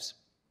 lives.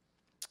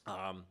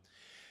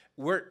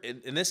 We're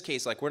in this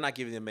case, like we're not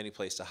giving them any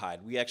place to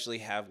hide. We actually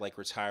have like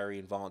retiree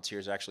and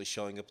volunteers actually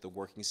showing up at the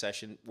work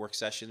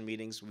session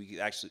meetings.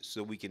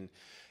 We can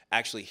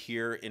actually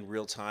hear in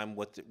real time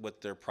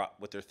what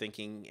they're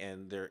thinking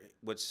and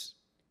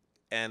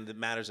the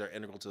matters that are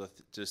integral to the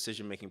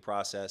decision making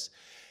process.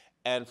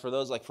 And for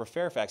those for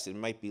Fairfax, it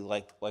might be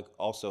like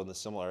also in the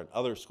similar in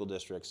other school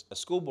districts. A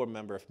school board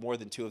member, if more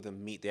than 2 of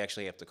them meet, they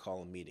actually have to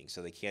call a meeting,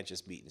 so they can't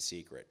just meet in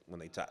secret when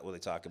they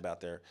talk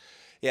about their.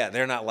 Yeah,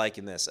 they're not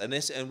liking this,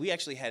 and we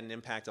actually had an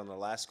impact on the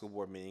last school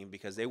board meeting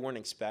because they weren't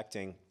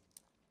expecting.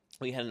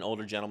 We had an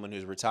older gentleman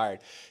who's retired.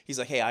 He's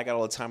like, "Hey, I got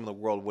all the time in the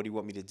world. What do you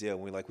want me to do?" And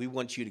we're like, "We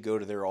want you to go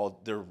to their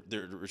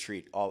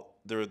retreat,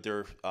 their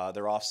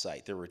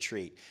offsite, their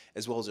retreat,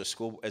 as well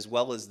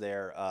as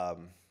their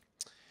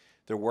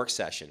work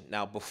session."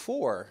 Now,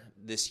 before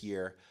this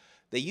year,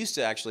 they used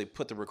to actually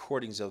put the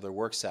recordings of their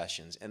work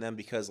sessions, and then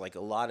because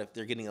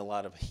they're getting a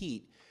lot of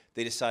heat,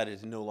 they decided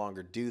to no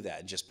longer do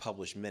that and just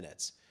publish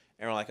minutes.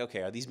 And we're like,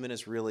 okay, are these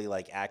minutes really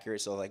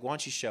accurate? So why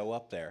don't you show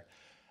up there?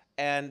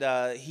 And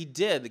he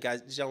did.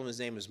 The gentleman's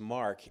name is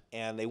Mark,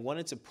 and they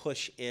wanted to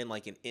push in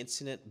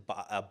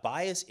a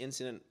bias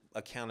incident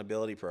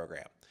accountability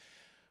program.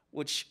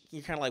 Which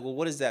you're kind of like, well,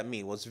 what does that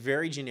mean? Well, it's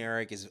very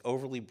generic, it's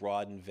overly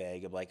broad and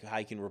vague of how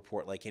you can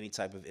report any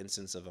type of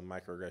instance of a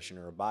microaggression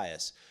or a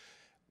bias.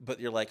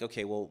 But you're like,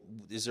 okay, well,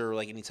 is there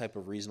any type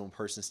of reasonable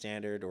person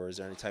standard, or is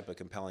there any type of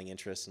compelling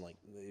interest? And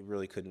they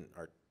really couldn't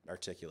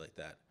articulate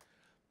that.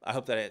 I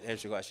hope that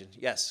answers your question.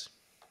 Yes.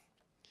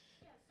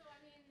 Yeah, so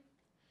I mean,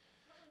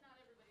 probably not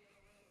everybody in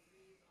the room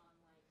agrees on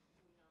the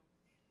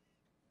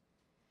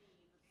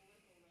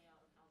political layout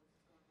of how this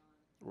is going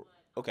on.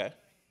 But Okay.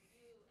 for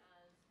you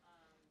as an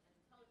intelligence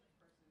person,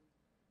 I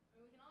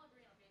mean, we can all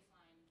agree on a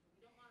baseline.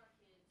 We don't want our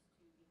kids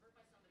to be hurt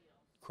by somebody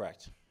else.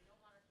 Correct. We don't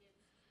want our kids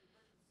to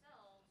hurt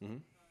themselves Mm-hmm.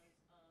 because of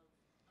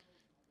emotional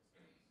distress.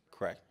 Right?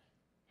 Correct.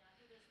 And I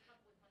think there's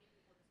probably plenty of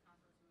people at this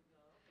conference who would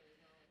go, okay,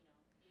 well,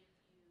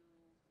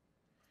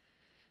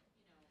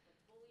 if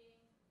bullying.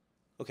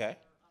 Okay.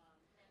 Or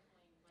handling that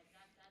is the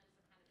kind of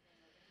thing,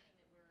 anything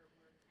that where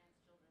trans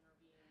children are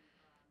being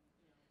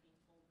being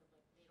told that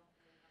they don't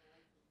really have a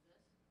right to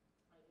exist,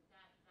 right?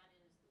 That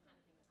is the kind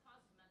of thing that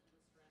causes mental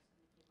distress,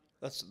 and the kid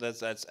might.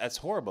 That's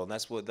horrible, and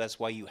that's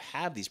why you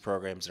have these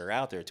programs that are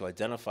out there to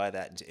identify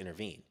that and to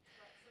intervene.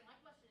 Right. So my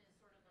question is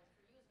sort of for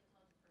you as an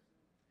intelligent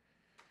person,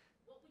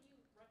 what would you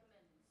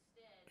recommend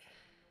instead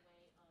in the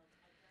way of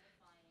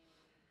identifying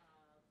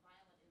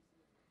violent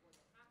incidents before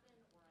they happen,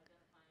 or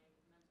identifying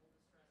mental distress?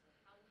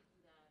 How do we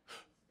do that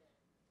instead?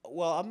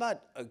 Well, I'm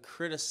not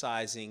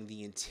criticizing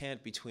the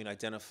intent between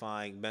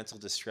identifying mental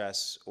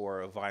distress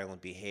or a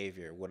violent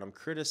behavior. What I'm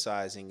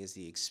criticizing is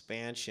the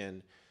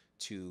expansion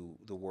to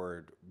the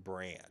word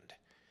brand.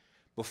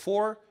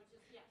 Before,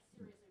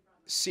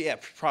 Seriously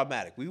problematic.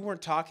 problematic. We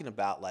weren't talking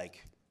about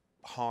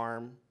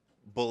harm,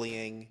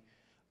 bullying,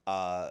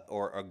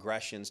 or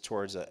aggressions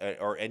towards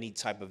or any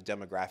type of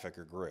demographic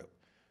or group.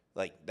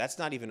 Like that's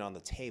not even on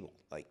the table.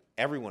 Like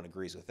everyone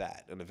agrees with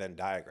that in a Venn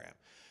diagram.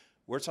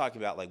 We're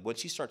talking about like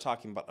once you start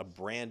talking about a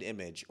brand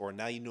image, or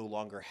now you no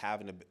longer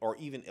have or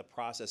even a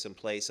process in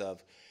place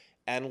of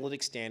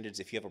analytic standards.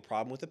 If you have a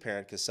problem with a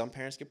parent, because some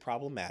parents get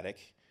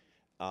problematic,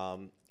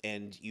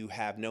 and you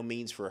have no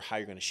means for how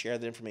you're going to share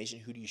the information,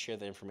 who do you share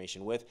the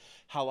information with,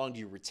 how long do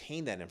you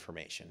retain that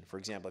information? For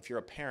example, if you're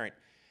a parent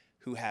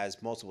who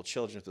has multiple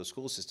children through the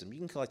school system, you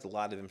can collect a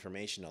lot of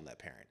information on that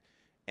parent.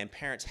 And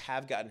parents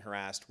have gotten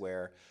harassed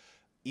where,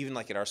 even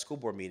like at our school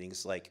board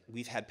meetings, like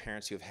we've had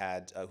parents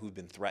who've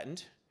been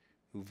threatened,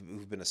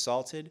 who've been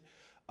assaulted,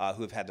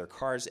 who have had their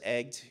cars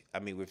egged. I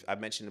mean,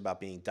 I've mentioned about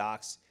being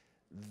doxxed.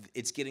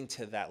 It's getting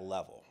to that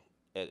level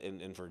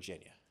in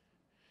Virginia.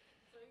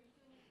 So are you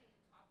doing anything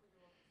to talk with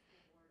your local school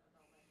board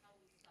about like how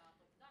do we stop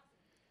like the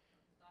doxing system?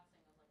 Because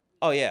doxing is like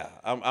Oh yeah,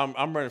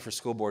 I'm running for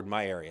school board in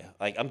my area.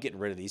 Like I'm getting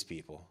rid of these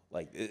people.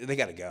 Like they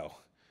got to go.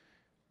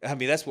 I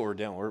mean, that's what we're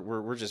doing.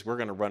 We're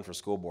going to run for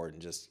school board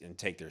and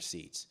take their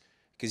seats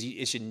because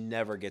it should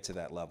never get to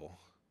that level.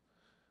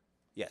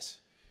 Yes.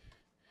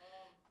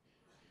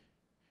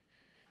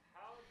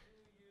 How do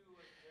you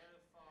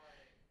identify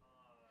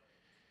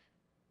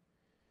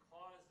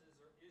causes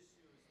or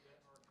issues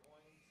that are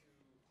going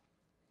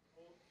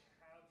to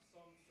have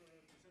some sort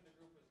of, you said the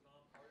group is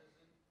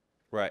nonpartisan,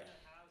 Right.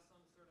 going to have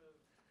some sort of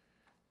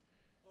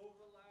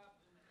overlap,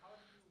 and how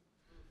do you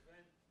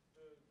prevent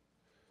the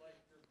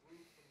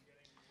group from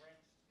getting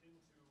wrenched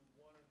into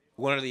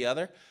One or the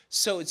other.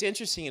 So it's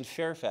interesting in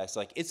Fairfax,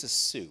 like it's a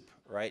soup,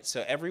 right?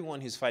 So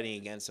everyone who's fighting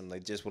against them, they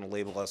just want to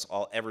label us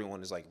all.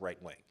 Everyone is like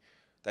right wing.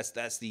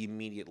 That's the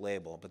immediate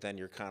label. But then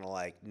you're kind of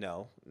like,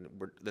 no,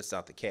 that's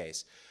not the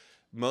case.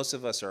 Most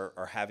of us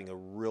are having a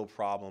real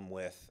problem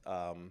with,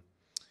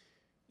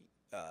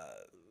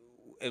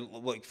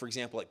 like for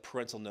example, like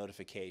parental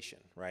notification,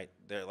 right?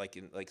 They're like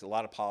in like a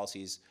lot of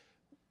policies,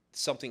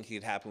 something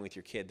could happen with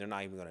your kid, they're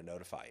not even going to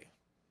notify you,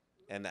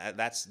 and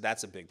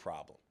that's a big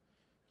problem.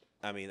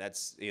 I mean,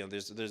 that's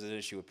there's an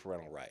issue with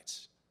parental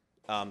rights.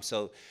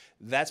 So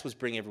that's what's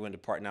bringing everyone to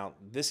part. Now,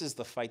 this is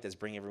the fight that's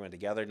bringing everyone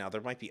together. Now,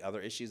 there might be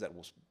other issues that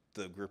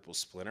the group will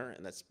splinter,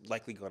 and that's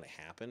likely going to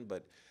happen.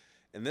 But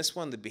in this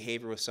one, the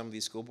behavior with some of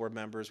these school board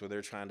members, where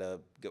they're trying to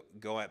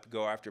go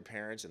after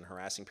parents and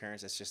harassing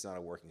parents, that's just not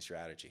a working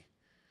strategy.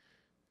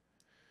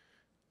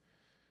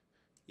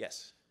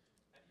 Yes.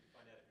 How do you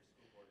find out if your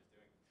school board is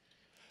doing this?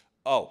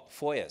 Oh,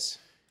 FOIA.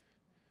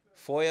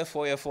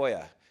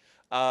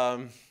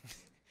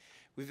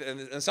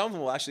 And some of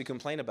them will actually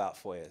complain about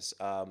FOIAs.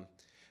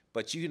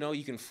 But you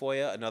can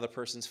FOIA another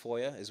person's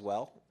FOIA as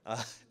well.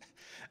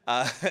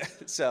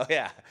 So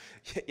yeah,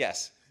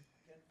 yes.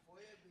 Can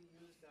FOIA be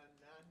used on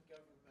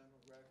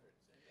non-governmental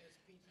records? And is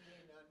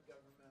PTA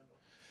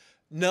non-governmental?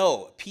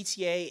 No,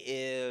 PTA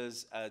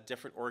is a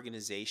different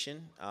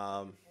organization. FOIA, a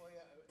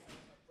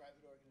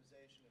private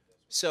organization if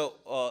that's what So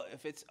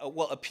if it's a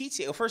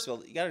PTA, well, first of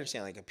all, you got to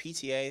understand, like a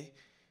PTA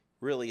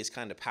really is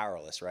kind of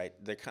powerless, right?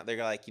 They're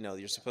like,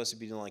 you're supposed to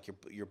be doing like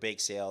your bake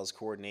sales,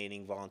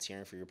 coordinating,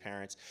 volunteering for your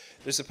parents.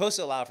 They're supposed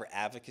to allow for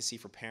advocacy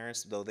for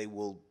parents, though they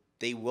will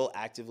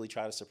actively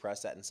try to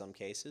suppress that in some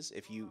cases.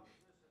 If you,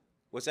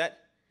 what's that?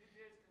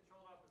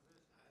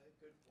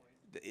 Good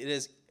point. It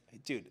is,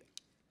 dude.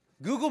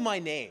 Google my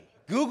name.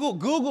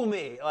 Google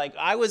me. Like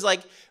I was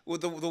like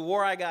with the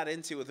war I got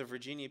into with the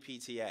Virginia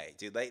PTA,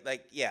 dude.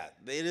 Yeah,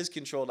 it is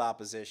controlled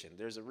opposition.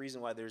 There's a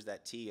reason why there's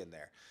that T in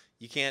there.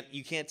 You can't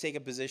take a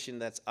position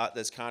that's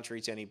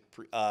contrary to any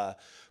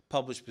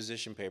published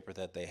position paper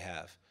that they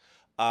have.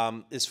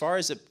 As far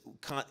as the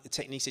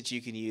techniques that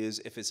you can use,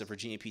 if it's a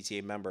Virginia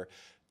PTA member,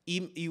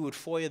 you would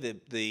FOIA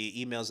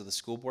the emails of the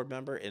school board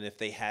member, and if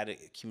they had a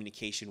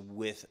communication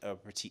with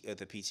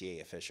the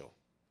PTA official,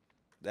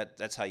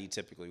 that's how you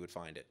typically would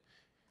find it.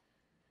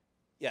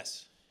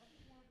 Yes. I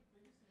think one of the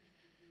biggest things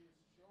you could do is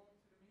show up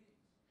to the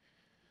meetings, because you know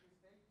when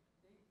you're going to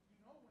meet, and you should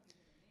show up.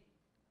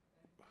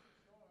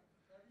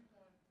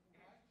 Everyone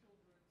who has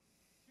children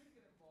should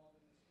get involved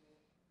in the school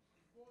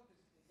before it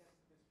gets to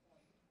this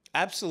point.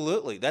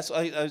 Absolutely. That's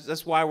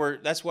why we're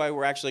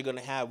actually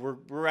going to have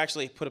we're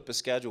actually put up a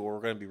schedule where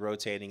we're going to be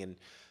rotating and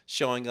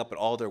showing up at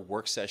all their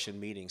work session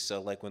meetings.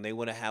 So like when they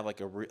want to have like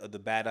the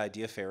bad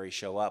idea fairy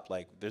show up,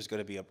 like there's going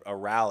to be a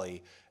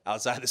rally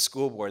outside the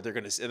school board. They're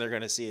going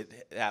to see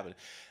it happen.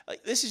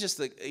 Like this is just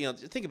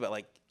think about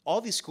like all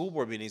these school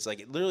board meetings.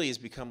 Like it literally has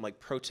become like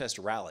protest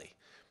rally.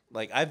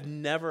 Like I've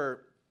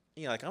never.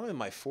 Like I'm in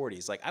my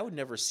 40s. Like I would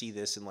never see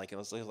this in like I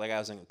was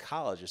in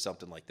college or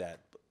something like that.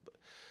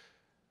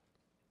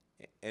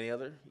 Any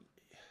other?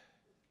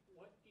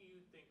 What do you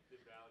think the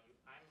value?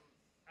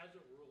 As a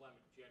rule, I'm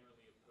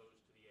generally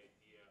opposed to the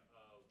idea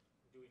of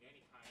doing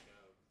any kind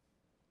of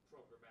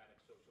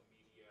programmatic social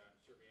media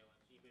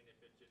surveillance, even if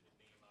it's in the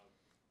name of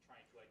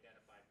trying to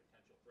identify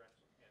potential threats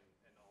and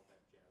all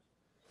that jazz.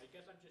 I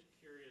guess I'm just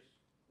curious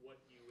what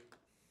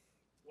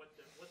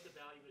the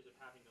value is of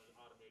having those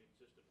automated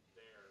systems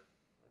there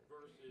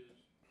versus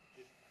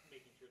just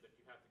making sure that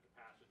you have the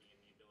capacity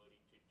and the ability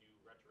to do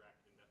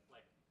retroactive,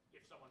 like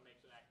someone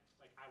makes an act,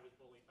 like I was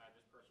bullied by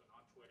this person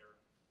on Twitter,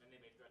 then they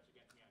made threats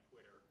against me on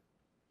Twitter,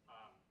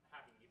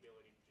 having the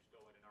ability to just go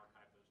in and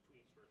archive those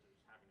tweets versus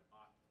having a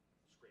bot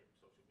scrape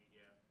social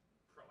media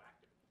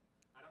proactively.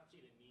 I don't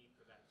see the need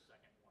for that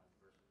second one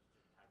versus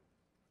just having.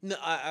 No,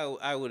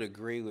 I would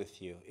agree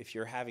with you. If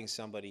you're having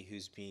somebody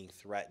who's being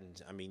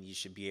threatened, I mean, you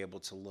should be able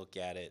to look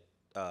at it,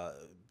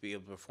 be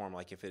able to perform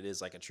like if it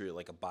is like a true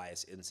like a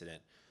bias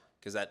incident,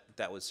 because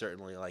that would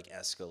certainly like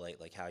escalate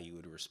like how you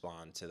would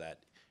respond to that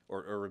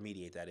or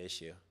remediate that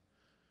issue.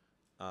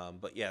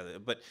 But yeah,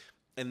 but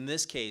in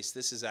this case,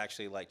 this is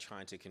actually like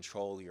trying to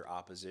control your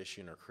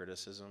opposition or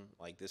criticism.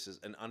 Like this is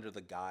and under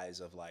the guise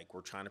of like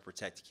we're trying to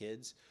protect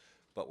kids,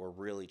 but we're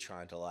really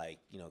trying to like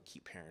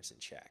keep parents in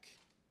check.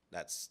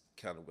 That's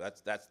kind of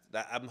that's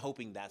that. I'm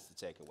hoping that's the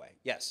takeaway.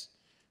 Yes.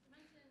 You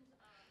mentioned,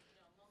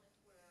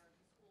 moments where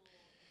the school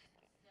said,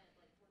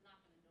 like, we're not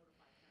going to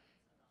notify parents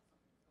about something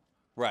that's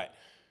going on, Right.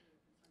 something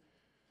you're concerned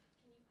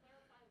with. Can you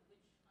clarify under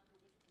which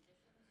conditions you're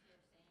saying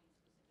specifically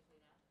that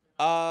they're not?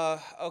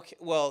 Okay.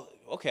 Well.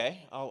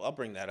 Okay. I'll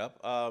bring that up.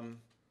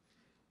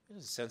 It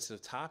is a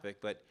sensitive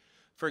topic, but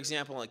for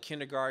example, in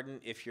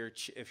kindergarten, if your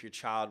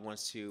child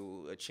wants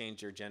to change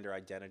their gender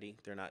identity,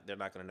 they're not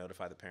going to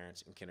notify the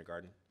parents in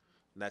kindergarten.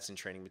 And that's in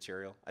training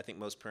material. I think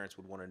most parents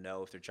would want to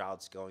know if their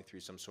child's going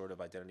through some sort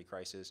of identity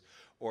crisis,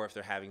 or if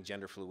they're having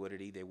gender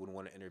fluidity. They would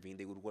want to intervene.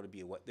 They would want to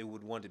be they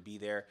would want to be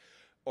there,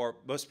 or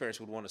most parents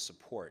would want to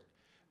support.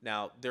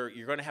 Now,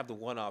 you're going to have the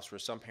one-offs where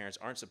some parents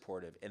aren't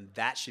supportive, and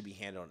that should be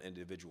handled on an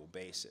individual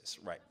basis,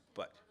 right?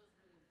 But Are those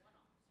really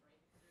one-offs, right?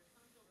 Because there's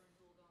some children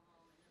who will go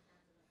home and their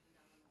parents are going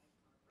to come down on them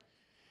with a ton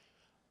of bricks.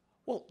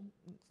 well,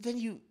 then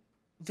you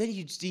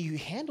do you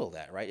handle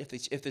that, right? If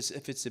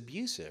it's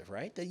abusive,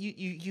 right? Then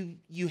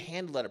you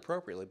handle that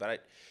appropriately.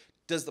 But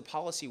does the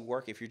policy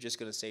work if you're just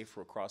going to say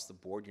for across the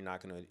board you're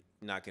not going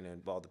to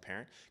involve the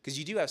parent? Because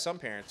you do have some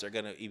parents that are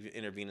going to even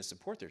intervene and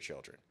support their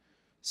children.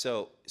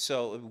 So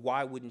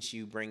why wouldn't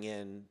you bring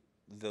in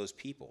those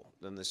people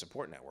in the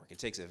support network? It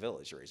takes a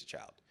village to raise a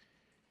child.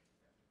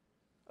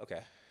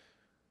 Okay.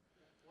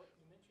 What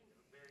you mentioned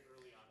very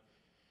early on in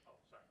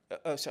the.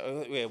 Oh,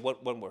 sorry. So yeah,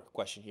 one more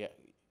question. Yeah.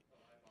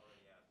 Well, I've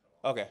already asked, so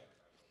I'll Okay. turn it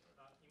back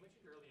over. You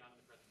mentioned early on in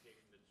the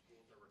presentation that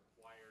schools are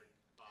required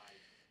by,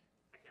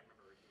 I can't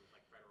remember if it was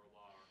like federal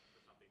law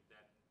or something,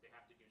 that they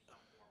have to do some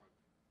form of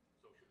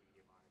social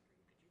media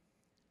monitoring.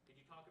 Could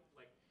you talk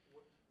like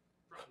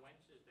from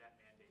whence does that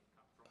mandate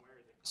come? From where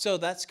is it coming? So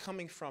that's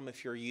coming from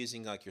if you're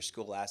using like your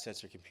school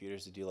assets or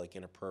computers to do like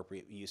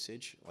inappropriate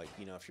usage, like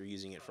if you're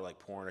using it for like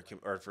porn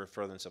or for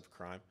furtherance of a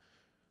crime,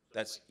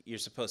 that's you're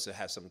supposed to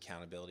have some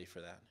accountability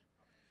for that.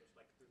 So it's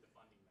like through the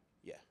funding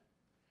mechanism. Yeah.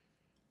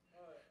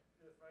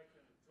 If I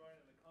can join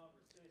in the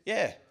conversation.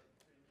 Yeah.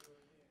 Between you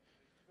and me,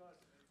 Gus,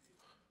 maybe.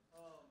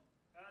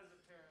 As a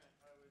parent,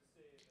 I would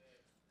say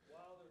that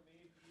while there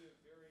may be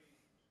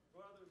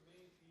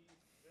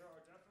there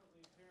are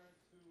definitely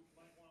parents who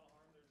might want to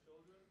harm their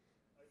children.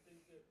 I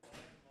think that by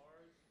and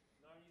large,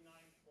 99+%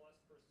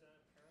 of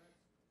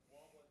parents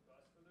want what's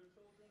best for their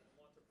children and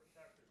want to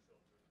protect their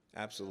children.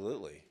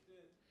 Absolutely. I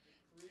think that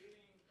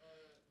creating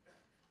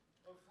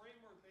a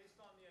framework based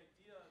on the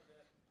idea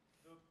that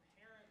the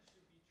parent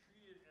should be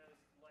treated as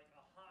like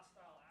a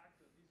hostile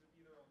actor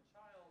vis-a-vis their own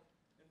child,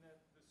 and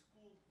that the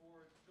school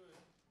board should,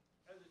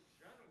 as a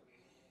general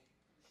rule,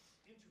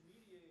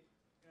 intermediate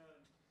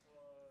and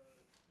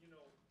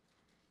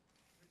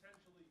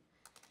potentially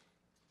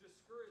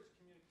discourage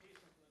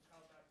communication from the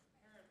child back to the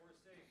parent, or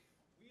say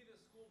we the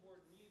school board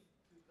need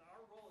to,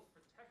 our role is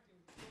protecting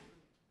children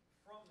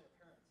from their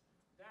parents.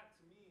 That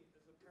to me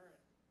as a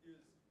parent is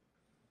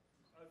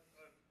a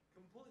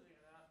completely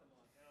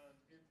anathema, and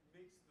it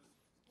makes the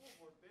school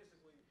board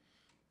basically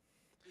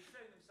is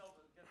setting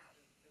themselves against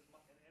as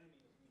an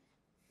enemy of me,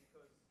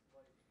 because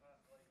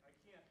I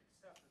can't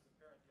accept as a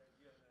parent the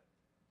idea that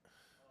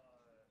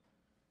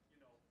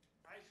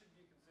I should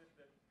be considered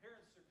that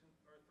parents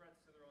are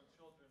threats to their own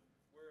children,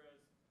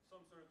 whereas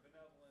some sort of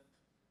benevolent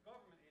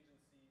government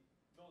agency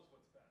knows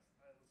what's best.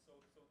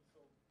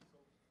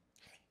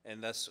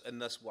 And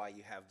that's why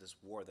you have this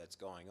war that's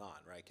going on,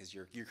 right? Because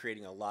you're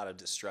creating a lot of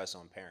distress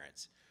on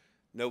parents.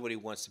 Nobody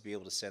wants to be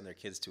able to send their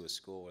kids to a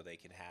school where they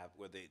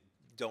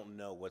don't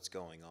know what's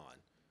going on.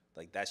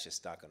 Like that's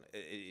just not gonna.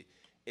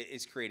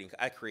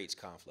 It creates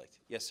conflict.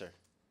 Yes, sir.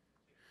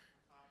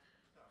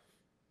 So,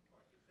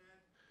 what you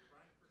said, you're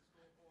running for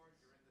school board,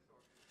 you're in this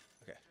organization.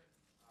 Okay.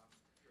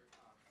 You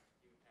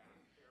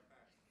have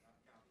Fairfax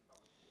County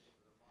Public Schools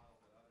as a model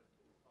that other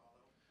schools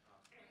follow.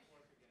 Of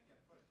course, you're going to get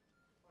push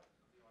from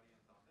the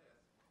audience on this.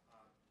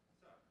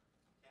 So,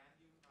 can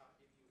you,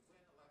 if you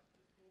win election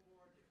to school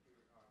board, if your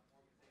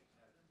organization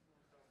has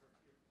influence over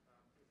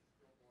future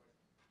school boards,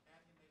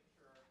 can you make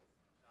sure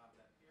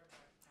that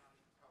Fairfax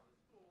County Public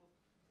Schools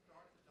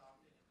starts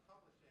adopting and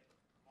publishing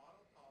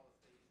model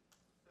policy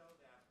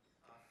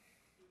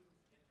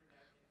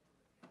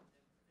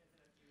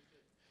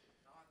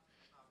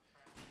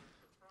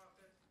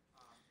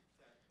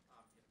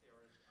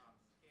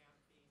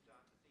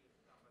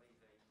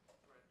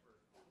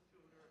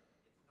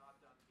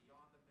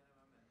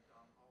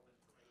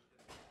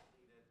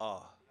Oh,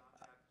 Beyond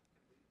that,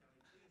 can we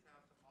please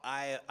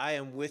have some I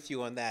am with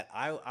you on that.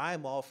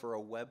 I'm all for a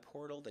web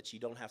portal that you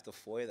don't have to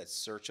FOIA, that's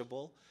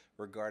searchable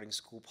regarding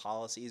school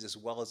policies as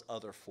well as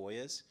other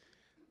FOIAs.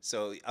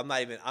 So I'm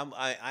not even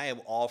I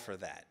am all for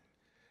that.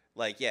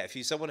 Like, yeah, if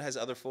someone has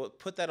other FOIA,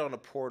 put that on a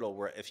portal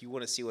where if you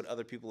want to see what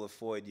other people have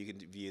FOIA'd, you can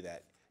view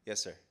that.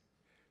 Yes, sir.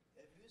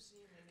 Have you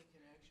seen any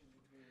connection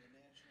between the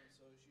National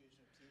Association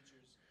of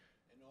Teachers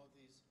and all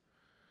these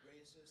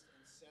racist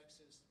and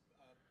sexist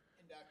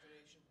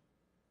indoctrination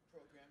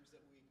programs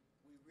that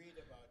we read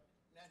about?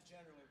 Not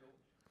generally, but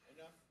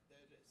enough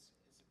that it's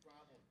a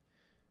problem.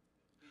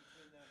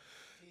 Between the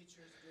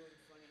teachers doing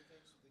funny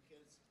things with the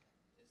kids,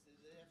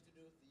 does it have to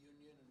do with the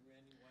union and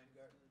Randy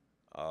Weingarten?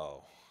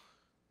 Oh,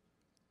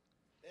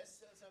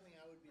 That's something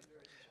I would be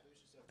very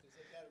suspicious of because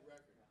they've got a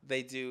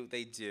record.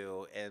 they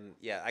do, and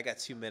yeah, I got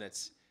 2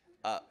 minutes.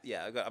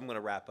 Yeah, I'm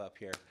gonna wrap up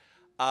here.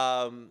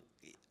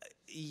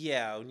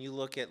 Yeah, when you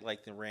look at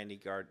like the Randy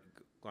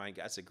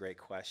that's a great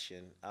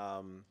question. It's a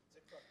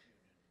corrupt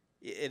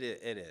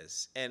union. It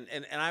is,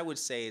 and I would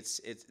say it's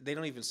they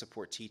don't even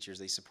support teachers;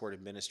 they support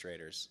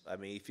administrators. I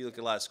mean, if you look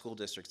at a lot of school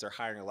districts, they're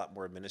hiring a lot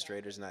more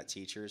administrators, not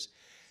teachers.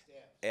 Staff.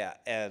 Yeah,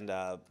 and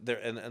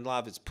and a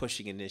lot of it's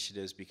pushing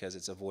initiatives because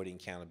it's avoiding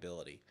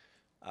accountability.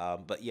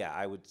 But yeah,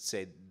 I would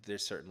say there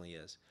certainly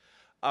is.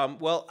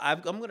 Well,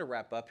 I'm going to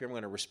wrap up here. I'm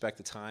going to respect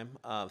the time.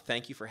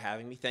 Thank you for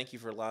having me. Thank you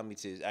for allowing me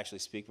to actually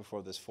speak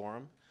before this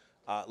forum.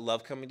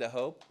 Love coming to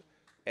Hope,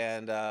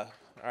 and all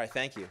right,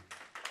 thank you.